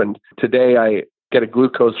that's happened. Today, I get a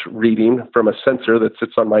glucose reading from a sensor that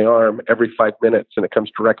sits on my arm every 5 minutes, and it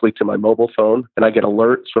comes directly to my mobile phone. And I get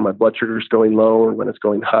alerts when my blood sugar is going low or when it's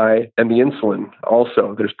going high. And the insulin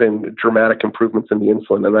also, there's been dramatic improvements in the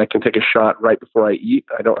insulin, and I can take a shot right before I eat.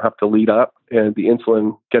 I don't have to lead up, and the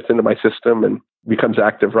insulin gets into my system and becomes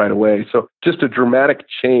active right away. So just a dramatic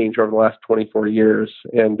change over the last 24 years.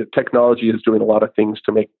 And the technology is doing a lot of things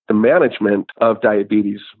to make the management of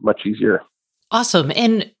diabetes much easier. Awesome.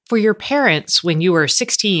 And for your parents, when you were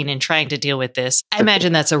 16 and trying to deal with this, I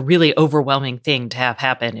imagine that's a really overwhelming thing to have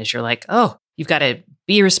happen is you're like, oh, you've got to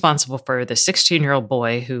be responsible for the 16-year-old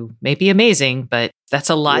boy who may be amazing, but that's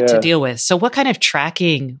a lot to deal with. So what kind of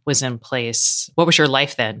tracking was in place? What was your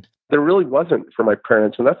life then? There really wasn't for my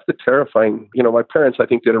parents. And that's the terrifying. My parents, I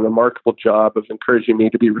think, did a remarkable job of encouraging me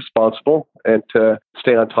to be responsible and to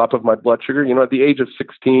stay on top of my blood sugar. At the age of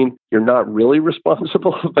 16, you're not really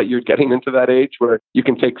responsible, but you're getting into that age where you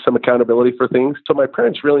can take some accountability for things. So my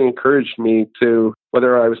parents really encouraged me to,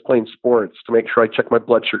 whether I was playing sports, to make sure I checked my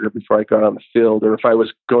blood sugar before I got on the field, or if I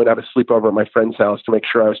was going to have a sleepover at my friend's house, to make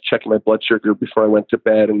sure I was checking my blood sugar before I went to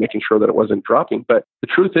bed and making sure that it wasn't dropping. But the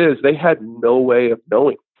truth is, they had no way of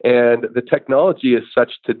knowing. And the technology is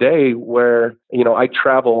such today where, I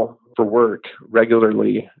travel for work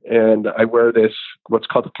regularly and I wear this, what's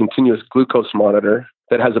called a continuous glucose monitor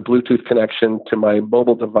that has a Bluetooth connection to my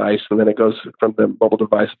mobile device, and then it goes from the mobile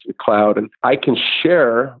device to the cloud. And I can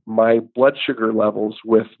share my blood sugar levels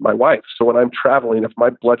with my wife. So when I'm traveling, if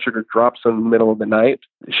my blood sugar drops in the middle of the night,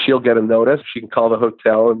 she'll get a notice. She can call the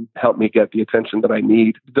hotel and help me get the attention that I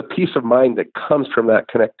need. The peace of mind that comes from that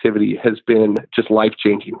connectivity has been just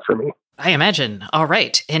life-changing for me. I imagine. All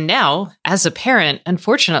right. And now, as a parent,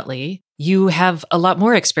 unfortunately, you have a lot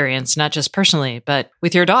more experience, not just personally, but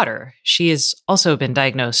with your daughter. She has also been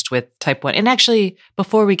diagnosed with type 1. And actually,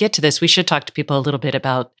 before we get to this, we should talk to people a little bit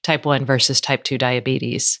about type 1 versus type 2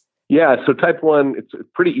 diabetes. Yeah, so type 1, it's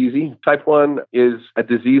pretty easy. Type 1 is a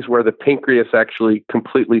disease where the pancreas actually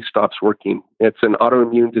completely stops working. It's an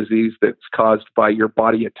autoimmune disease that's caused by your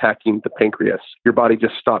body attacking the pancreas. Your body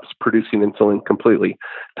just stops producing insulin completely.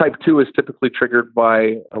 Type 2 is typically triggered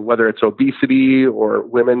by whether it's obesity or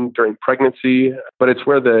women during pregnancy, but it's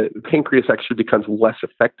where the pancreas actually becomes less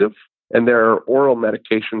effective. And there are oral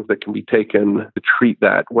medications that can be taken to treat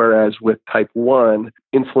that. Whereas with type 1,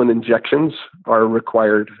 insulin injections are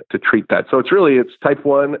required to treat that. So it's type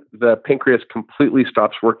 1, the pancreas completely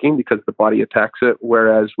stops working because the body attacks it.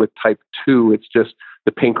 Whereas with type 2, it's just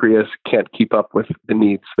the pancreas can't keep up with the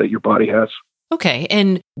needs that your body has. Okay.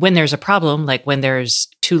 And when there's a problem, like when there's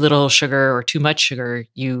too little sugar or too much sugar,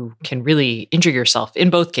 you can really injure yourself in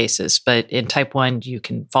both cases. But in type 1, you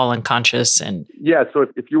can fall unconscious. And yeah, so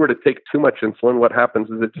if you were to take too much insulin, what happens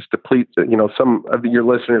is it just depletes it. Some of your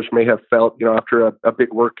listeners may have felt, after a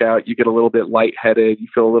big workout, you get a little bit lightheaded, you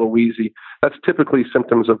feel a little wheezy. That's typically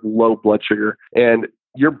symptoms of low blood sugar. And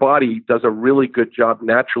your body does a really good job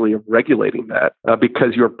naturally of regulating that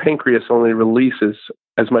because your pancreas only releases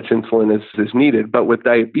as much insulin as is needed. But with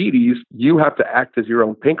diabetes, you have to act as your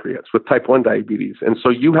own pancreas with type 1 diabetes. And so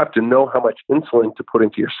you have to know how much insulin to put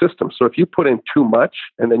into your system. So if you put in too much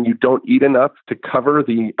and then you don't eat enough to cover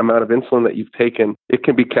the amount of insulin that you've taken, it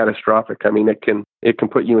can be catastrophic. I mean, it can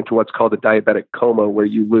put you into what's called a diabetic coma where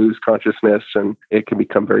you lose consciousness and it can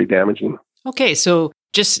become very damaging. Okay, so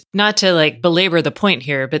just not to belabor the point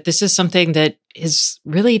here, but this is something that is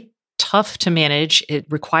really tough to manage. It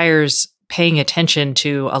requires paying attention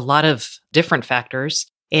to a lot of different factors,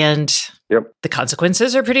 and the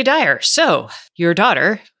consequences are pretty dire. So your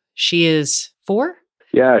daughter, she is 4?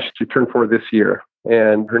 Yeah, she turned 4 this year.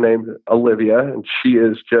 And her name's Olivia, and she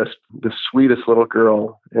is just the sweetest little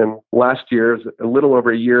girl. And last year, a little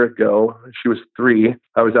over a year ago, she was 3.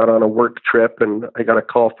 I was out on a work trip, and I got a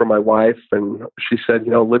call from my wife, and she said,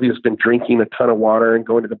 Olivia's been drinking a ton of water and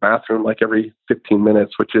going to the bathroom every 15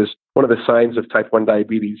 minutes, which is one of the signs of type 1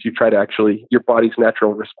 diabetes. You try to your body's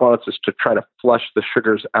natural response is to try to flush the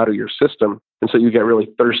sugars out of your system. And so you get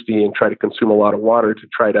really thirsty and try to consume a lot of water to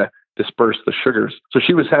try to disperse the sugars. So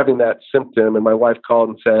she was having that symptom, and my wife called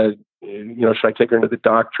and said, should I take her into the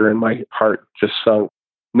doctor? And my heart just sunk,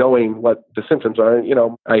 knowing what the symptoms are.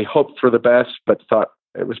 I hoped for the best, but thought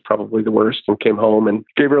it was probably the worst, and came home and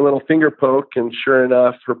gave her a little finger poke. And sure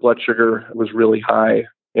enough, her blood sugar was really high.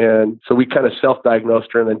 And so we kind of self-diagnosed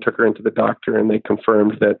her and then took her into the doctor, and they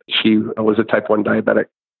confirmed that she was a type 1 diabetic.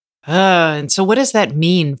 And so what does that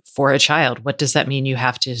mean for a child? What does that mean you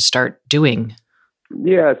have to start doing?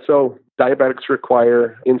 Yeah, so diabetics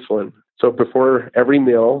require insulin. So before every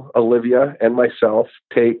meal, Olivia and myself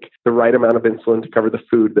take the right amount of insulin to cover the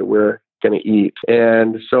food that we're going to eat.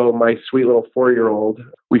 And so my sweet little 4-year-old,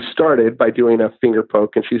 we started by doing a finger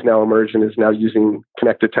poke, and she's now emerged and is now using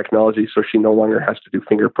connected technology, so she no longer has to do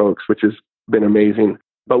finger pokes, which has been amazing.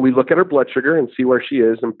 But we look at her blood sugar and see where she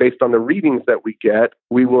is. And based on the readings that we get,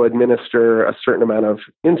 we will administer a certain amount of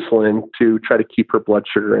insulin to try to keep her blood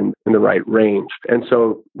sugar in the right range. And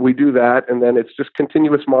so we do that. And then it's just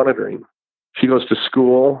continuous monitoring. She goes to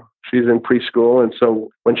school. She's in preschool. And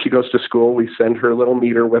so when she goes to school, we send her a little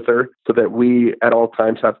meter with her so that we at all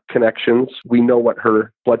times have connections. We know what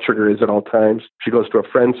her blood sugar is at all times. She goes to a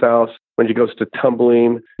friend's house. When she goes to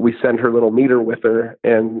tumbling, we send her little meter with her,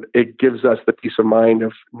 and it gives us the peace of mind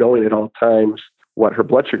of knowing at all times what her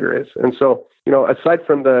blood sugar is. And so, aside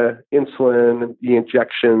from the insulin, the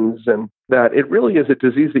injections, and that, it really is a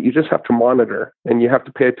disease that you just have to monitor and you have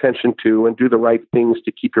to pay attention to and do the right things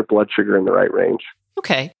to keep your blood sugar in the right range.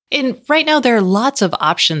 Okay. And right now, there are lots of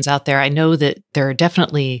options out there. I know that there are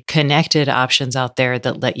definitely connected options out there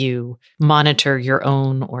that let you monitor your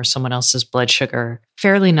own or someone else's blood sugar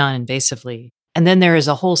fairly non-invasively. And then there is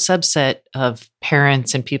a whole subset of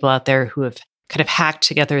parents and people out there who have kind of hacked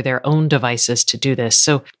together their own devices to do this.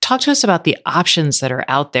 So talk to us about the options that are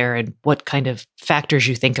out there and what kind of factors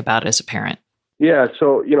you think about as a parent. Yeah.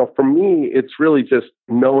 So, for me, it's really just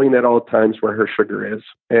knowing at all times where her sugar is.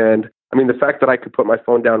 And the fact that I could put my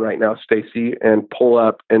phone down right now, Stacy, and pull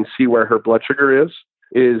up and see where her blood sugar is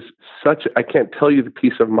is I can't tell you the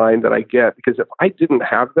peace of mind that I get, because if I didn't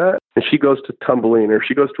have that and she goes to tumbling or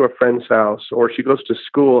she goes to a friend's house or she goes to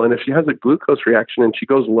school, and if she has a glucose reaction and she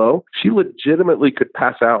goes low, she legitimately could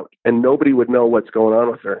pass out and nobody would know what's going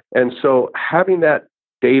on with her. And so having that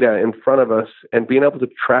data in front of us and being able to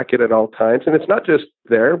track it at all times, and it's not just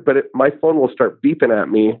there, but my phone will start beeping at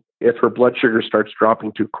me if her blood sugar starts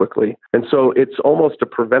dropping too quickly. And so it's almost a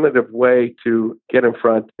preventative way to get in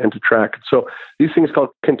front and to track. So these things called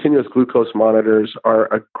continuous glucose monitors are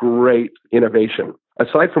a great innovation.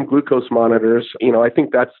 Aside from glucose monitors, I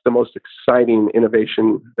think that's the most exciting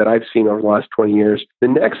innovation that I've seen over the last 20 years. The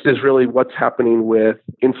next is really what's happening with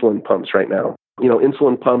insulin pumps right now.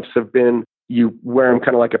 Insulin pumps have been, you wear them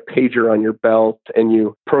kind of like a pager on your belt, and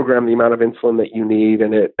you program the amount of insulin that you need,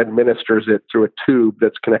 and it administers it through a tube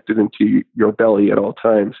that's connected into your belly at all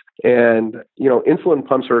times. And, insulin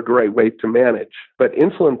pumps are a great way to manage, but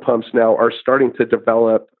insulin pumps now are starting to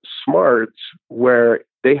develop smarts where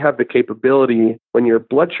they have the capability, when your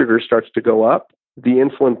blood sugar starts to go up, the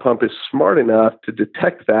insulin pump is smart enough to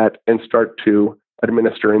detect that and start to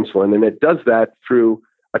administer insulin. And it does that through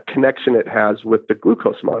a connection it has with the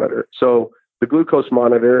glucose monitor. So the glucose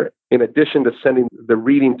monitor, in addition to sending the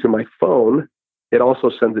reading to my phone, it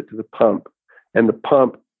also sends it to the pump. And the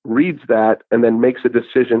pump reads that and then makes a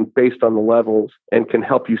decision based on the levels and can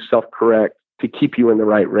help you self-correct to keep you in the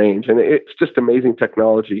right range. And it's just amazing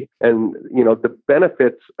technology. And, the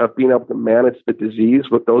benefits of being able to manage the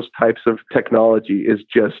disease with those types of technology is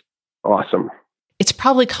just awesome. It's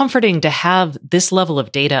probably comforting to have this level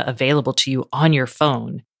of data available to you on your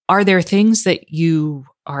phone. Are there things that you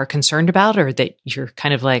are concerned about, or that you're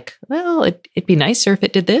kind of like, well, it'd be nicer if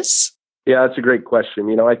it did this? Yeah, that's a great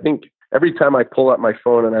question. I think every time I pull up my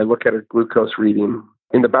phone and I look at a glucose reading,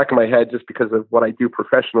 in the back of my head, just because of what I do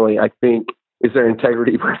professionally, I think, is there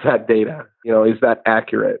integrity with that data? Is that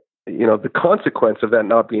accurate? The consequence of that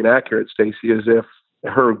not being accurate, Stacy, is if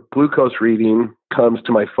her glucose reading comes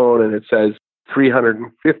to my phone and it says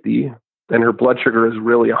 350 and her blood sugar is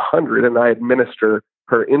really 100, and I administer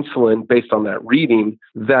her insulin based on that reading,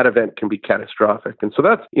 that event can be catastrophic. And so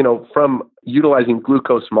that's, from utilizing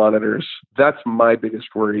glucose monitors, that's my biggest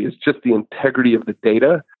worry, is just the integrity of the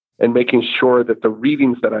data and making sure that the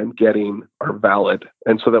readings that I'm getting are valid.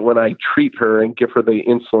 And so that when I treat her and give her the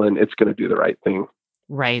insulin, it's going to do the right thing.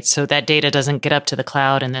 Right. So that data doesn't get up to the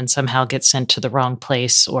cloud and then somehow get sent to the wrong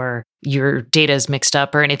place, or your data is mixed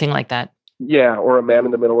up or anything like that. Yeah, or a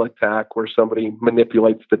man-in-the-middle attack where somebody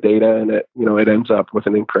manipulates the data and it ends up with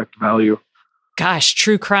an incorrect value. Gosh,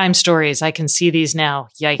 true crime stories. I can see these now.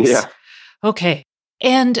 Yikes. Yeah. Okay.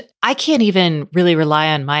 And I can't even really rely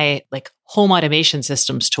on my home automation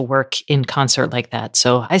systems to work in concert like that.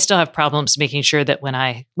 So I still have problems making sure that when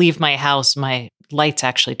I leave my house, my lights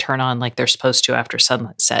actually turn on like they're supposed to after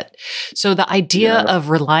sunset. So the idea of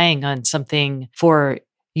relying on something for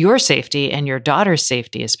your safety and your daughter's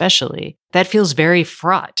safety, especially, that feels very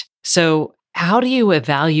fraught. So how do you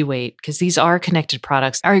evaluate, because these are connected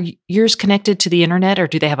products, are yours connected to the internet, or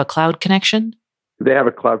do they have a cloud connection? They have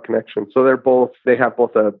a cloud connection. So they have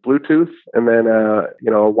both a Bluetooth and then a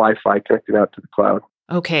Wi-Fi connecting out to the cloud.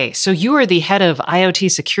 Okay. So you are the head of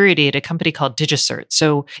IoT security at a company called DigiCert.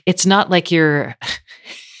 So it's not like you're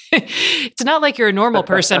it's not like you're a normal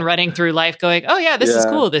person running through life going, oh yeah, this is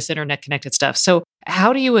cool, this internet connected stuff. So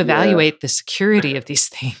how do you evaluate the security of these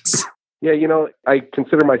things? Yeah, I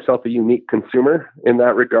consider myself a unique consumer in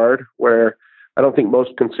that regard, where I don't think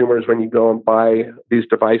most consumers, when you go and buy these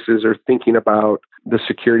devices, are thinking about the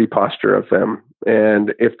security posture of them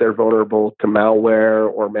and if they're vulnerable to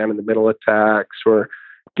malware or man-in-the-middle attacks or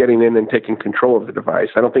getting in and taking control of the device.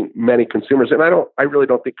 I don't think many consumers, and I really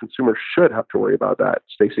don't think consumers should have to worry about that,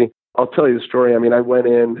 Stacy. I'll tell you the story. I mean, I went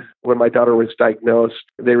in when my daughter was diagnosed.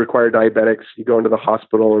 They require diabetics. You go into the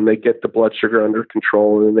hospital and they get the blood sugar under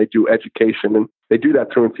control, and they do education, and they do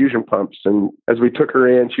that through infusion pumps. And as we took her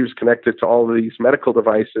in, she was connected to all of these medical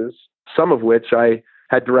devices, some of which I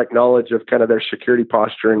had direct knowledge of kind of their security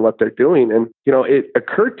posture and what they're doing. And, it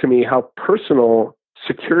occurred to me how personal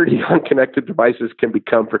security on connected devices can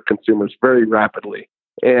become for consumers very rapidly.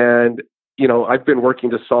 And I've been working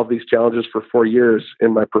to solve these challenges for 4 years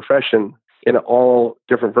in my profession in all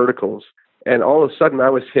different verticals. And all of a sudden I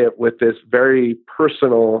was hit with this very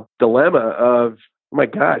personal dilemma of, oh my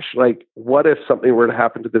gosh, what if something were to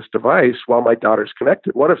happen to this device while my daughter's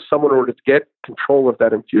connected? What if someone were to get control of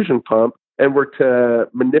that infusion pump and were to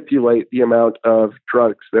manipulate the amount of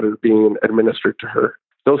drugs that are being administered to her?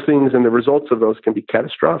 Those things and the results of those can be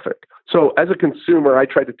catastrophic. So as a consumer, I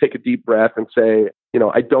try to take a deep breath and say,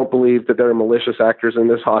 I don't believe that there are malicious actors in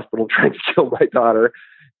this hospital trying to kill my daughter.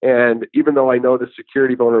 And even though I know the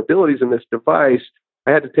security vulnerabilities in this device,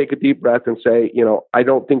 I had to take a deep breath and say, I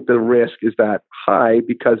don't think the risk is that high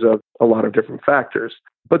because of a lot of different factors.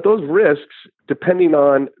 But those risks, depending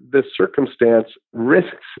on the circumstance,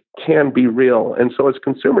 risks can be real. And so as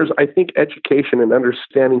consumers, I think education and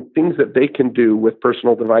understanding things that they can do with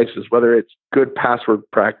personal devices, whether it's good password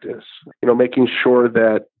practice, making sure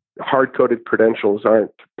that hard-coded credentials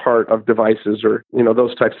aren't part of devices or,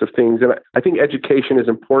 those types of things. And I think education is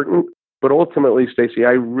important. But ultimately, Stacey,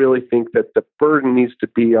 I really think that the burden needs to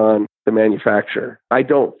be on the manufacturer. I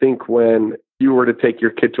don't think when you were to take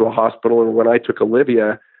your kid to a hospital, or when I took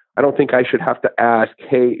Olivia, I don't think I should have to ask,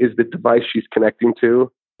 hey, is the device she's connecting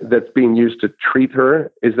to that's being used to treat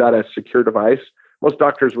her, is that a secure device? Most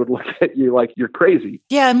doctors would look at you like you're crazy.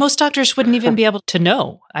 Yeah, and most doctors wouldn't even be able to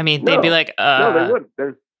know. I mean, they'd be like, No, they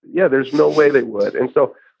wouldn't. There's no way they would. And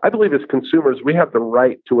so I believe as consumers, we have the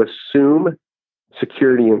right to assume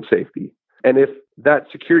security and safety. And if that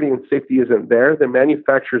security and safety isn't there, then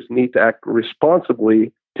manufacturers need to act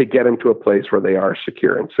responsibly to get them to a place where they are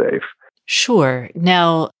secure and safe. Sure.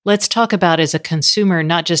 Now, let's talk about as a consumer,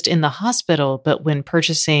 not just in the hospital, but when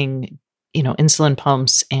purchasing, insulin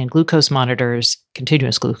pumps and glucose monitors,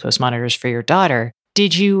 continuous glucose monitors for your daughter.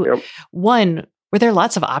 Did you, were there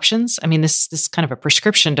lots of options? I mean, this is kind of a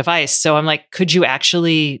prescription device. So I'm like, could you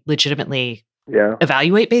actually legitimately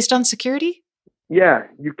evaluate based on security? Yeah,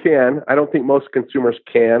 you can. I don't think most consumers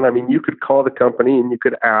can. I mean, you could call the company and you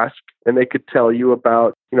could ask, and they could tell you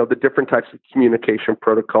about, the different types of communication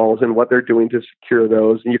protocols and what they're doing to secure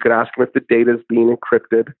those. And you could ask them if the data is being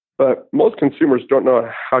encrypted. But most consumers don't know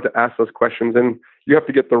how to ask those questions. And you have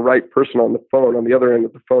to get the right person on the phone, on the other end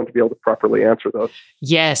of the phone, to be able to properly answer those.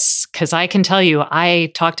 Yes, because I can tell you,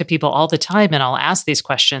 I talk to people all the time and I'll ask these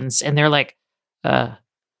questions and they're like, I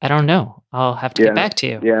don't know. I'll have to get back to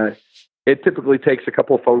you. Yeah. It typically takes a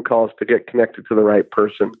couple of phone calls to get connected to the right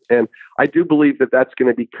person. And I do believe that that's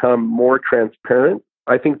going to become more transparent.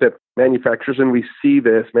 I think that manufacturers, and we see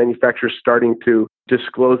this, manufacturers starting to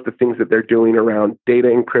disclose the things that they're doing around data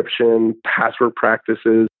encryption, password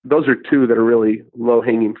practices. Those are two that are really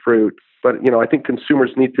low-hanging fruit. But, I think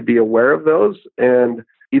consumers need to be aware of those and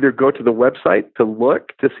either go to the website to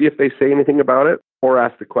look to see if they say anything about it or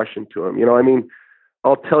ask the question to them.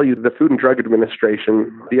 I'll tell you, the Food and Drug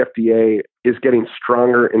Administration, the FDA, is getting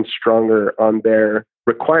stronger and stronger on their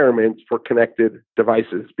requirements for connected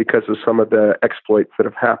devices because of some of the exploits that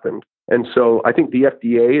have happened. And so I think the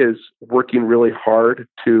FDA is working really hard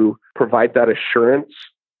to provide that assurance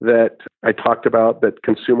that I talked about, that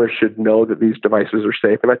consumers should know that these devices are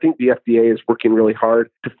safe. And I think the FDA is working really hard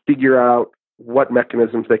to figure out what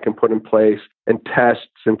mechanisms they can put in place and tests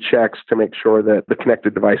and checks to make sure that the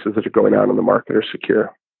connected devices that are going out on the market are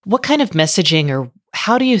secure. What kind of messaging, or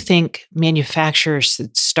how do you think manufacturers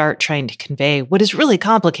should start trying to convey what is really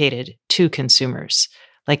complicated to consumers?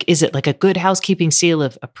 Like, is it like a good housekeeping seal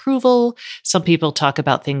of approval? Some people talk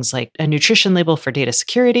about things like a nutrition label for data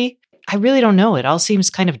security. I really don't know. It all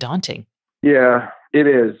seems kind of daunting. Yeah, it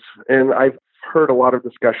is. And I've heard a lot of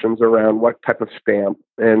discussions around what type of stamp,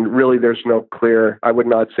 and really there's no clear, I would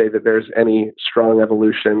not say that there's any strong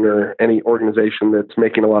evolution or any organization that's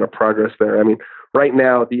making a lot of progress there. I mean, right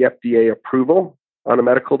now, the FDA approval on a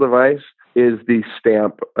medical device is the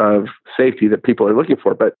stamp of safety that people are looking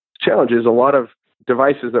for. But the challenge is a lot of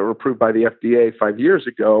devices that were approved by the FDA 5 years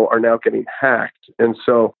ago are now getting hacked. And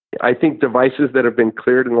so I think devices that have been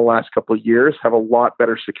cleared in the last couple of years have a lot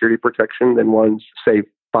better security protection than ones, say,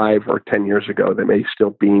 5 or 10 years ago that may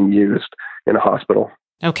still being used in a hospital.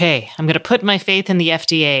 Okay, I'm going to put my faith in the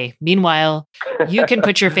FDA. Meanwhile, you can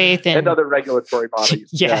put your faith in... and other regulatory bodies.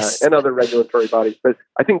 Yes. Yeah, and other regulatory bodies. But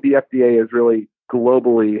I think the FDA is really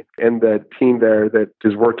globally, and the team there that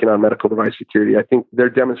is working on medical device security, I think they're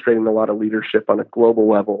demonstrating a lot of leadership on a global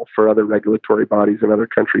level for other regulatory bodies and other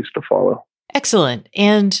countries to follow. Excellent.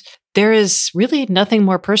 And there is really nothing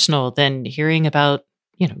more personal than hearing about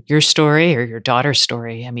your story or your daughter's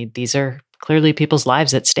story. I mean, these are clearly people's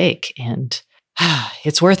lives at stake, and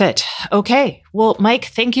it's worth it. Okay. Well, Mike,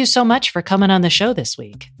 thank you so much for coming on the show this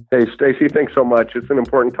week. Hey, Stacey, thanks so much. It's an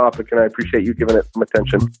important topic, and I appreciate you giving it some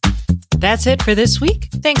attention. That's it for this week.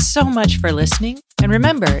 Thanks so much for listening. And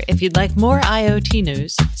remember, if you'd like more IoT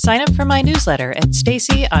news, sign up for my newsletter at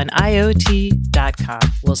staceyoniot.com.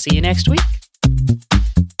 We'll see you next week.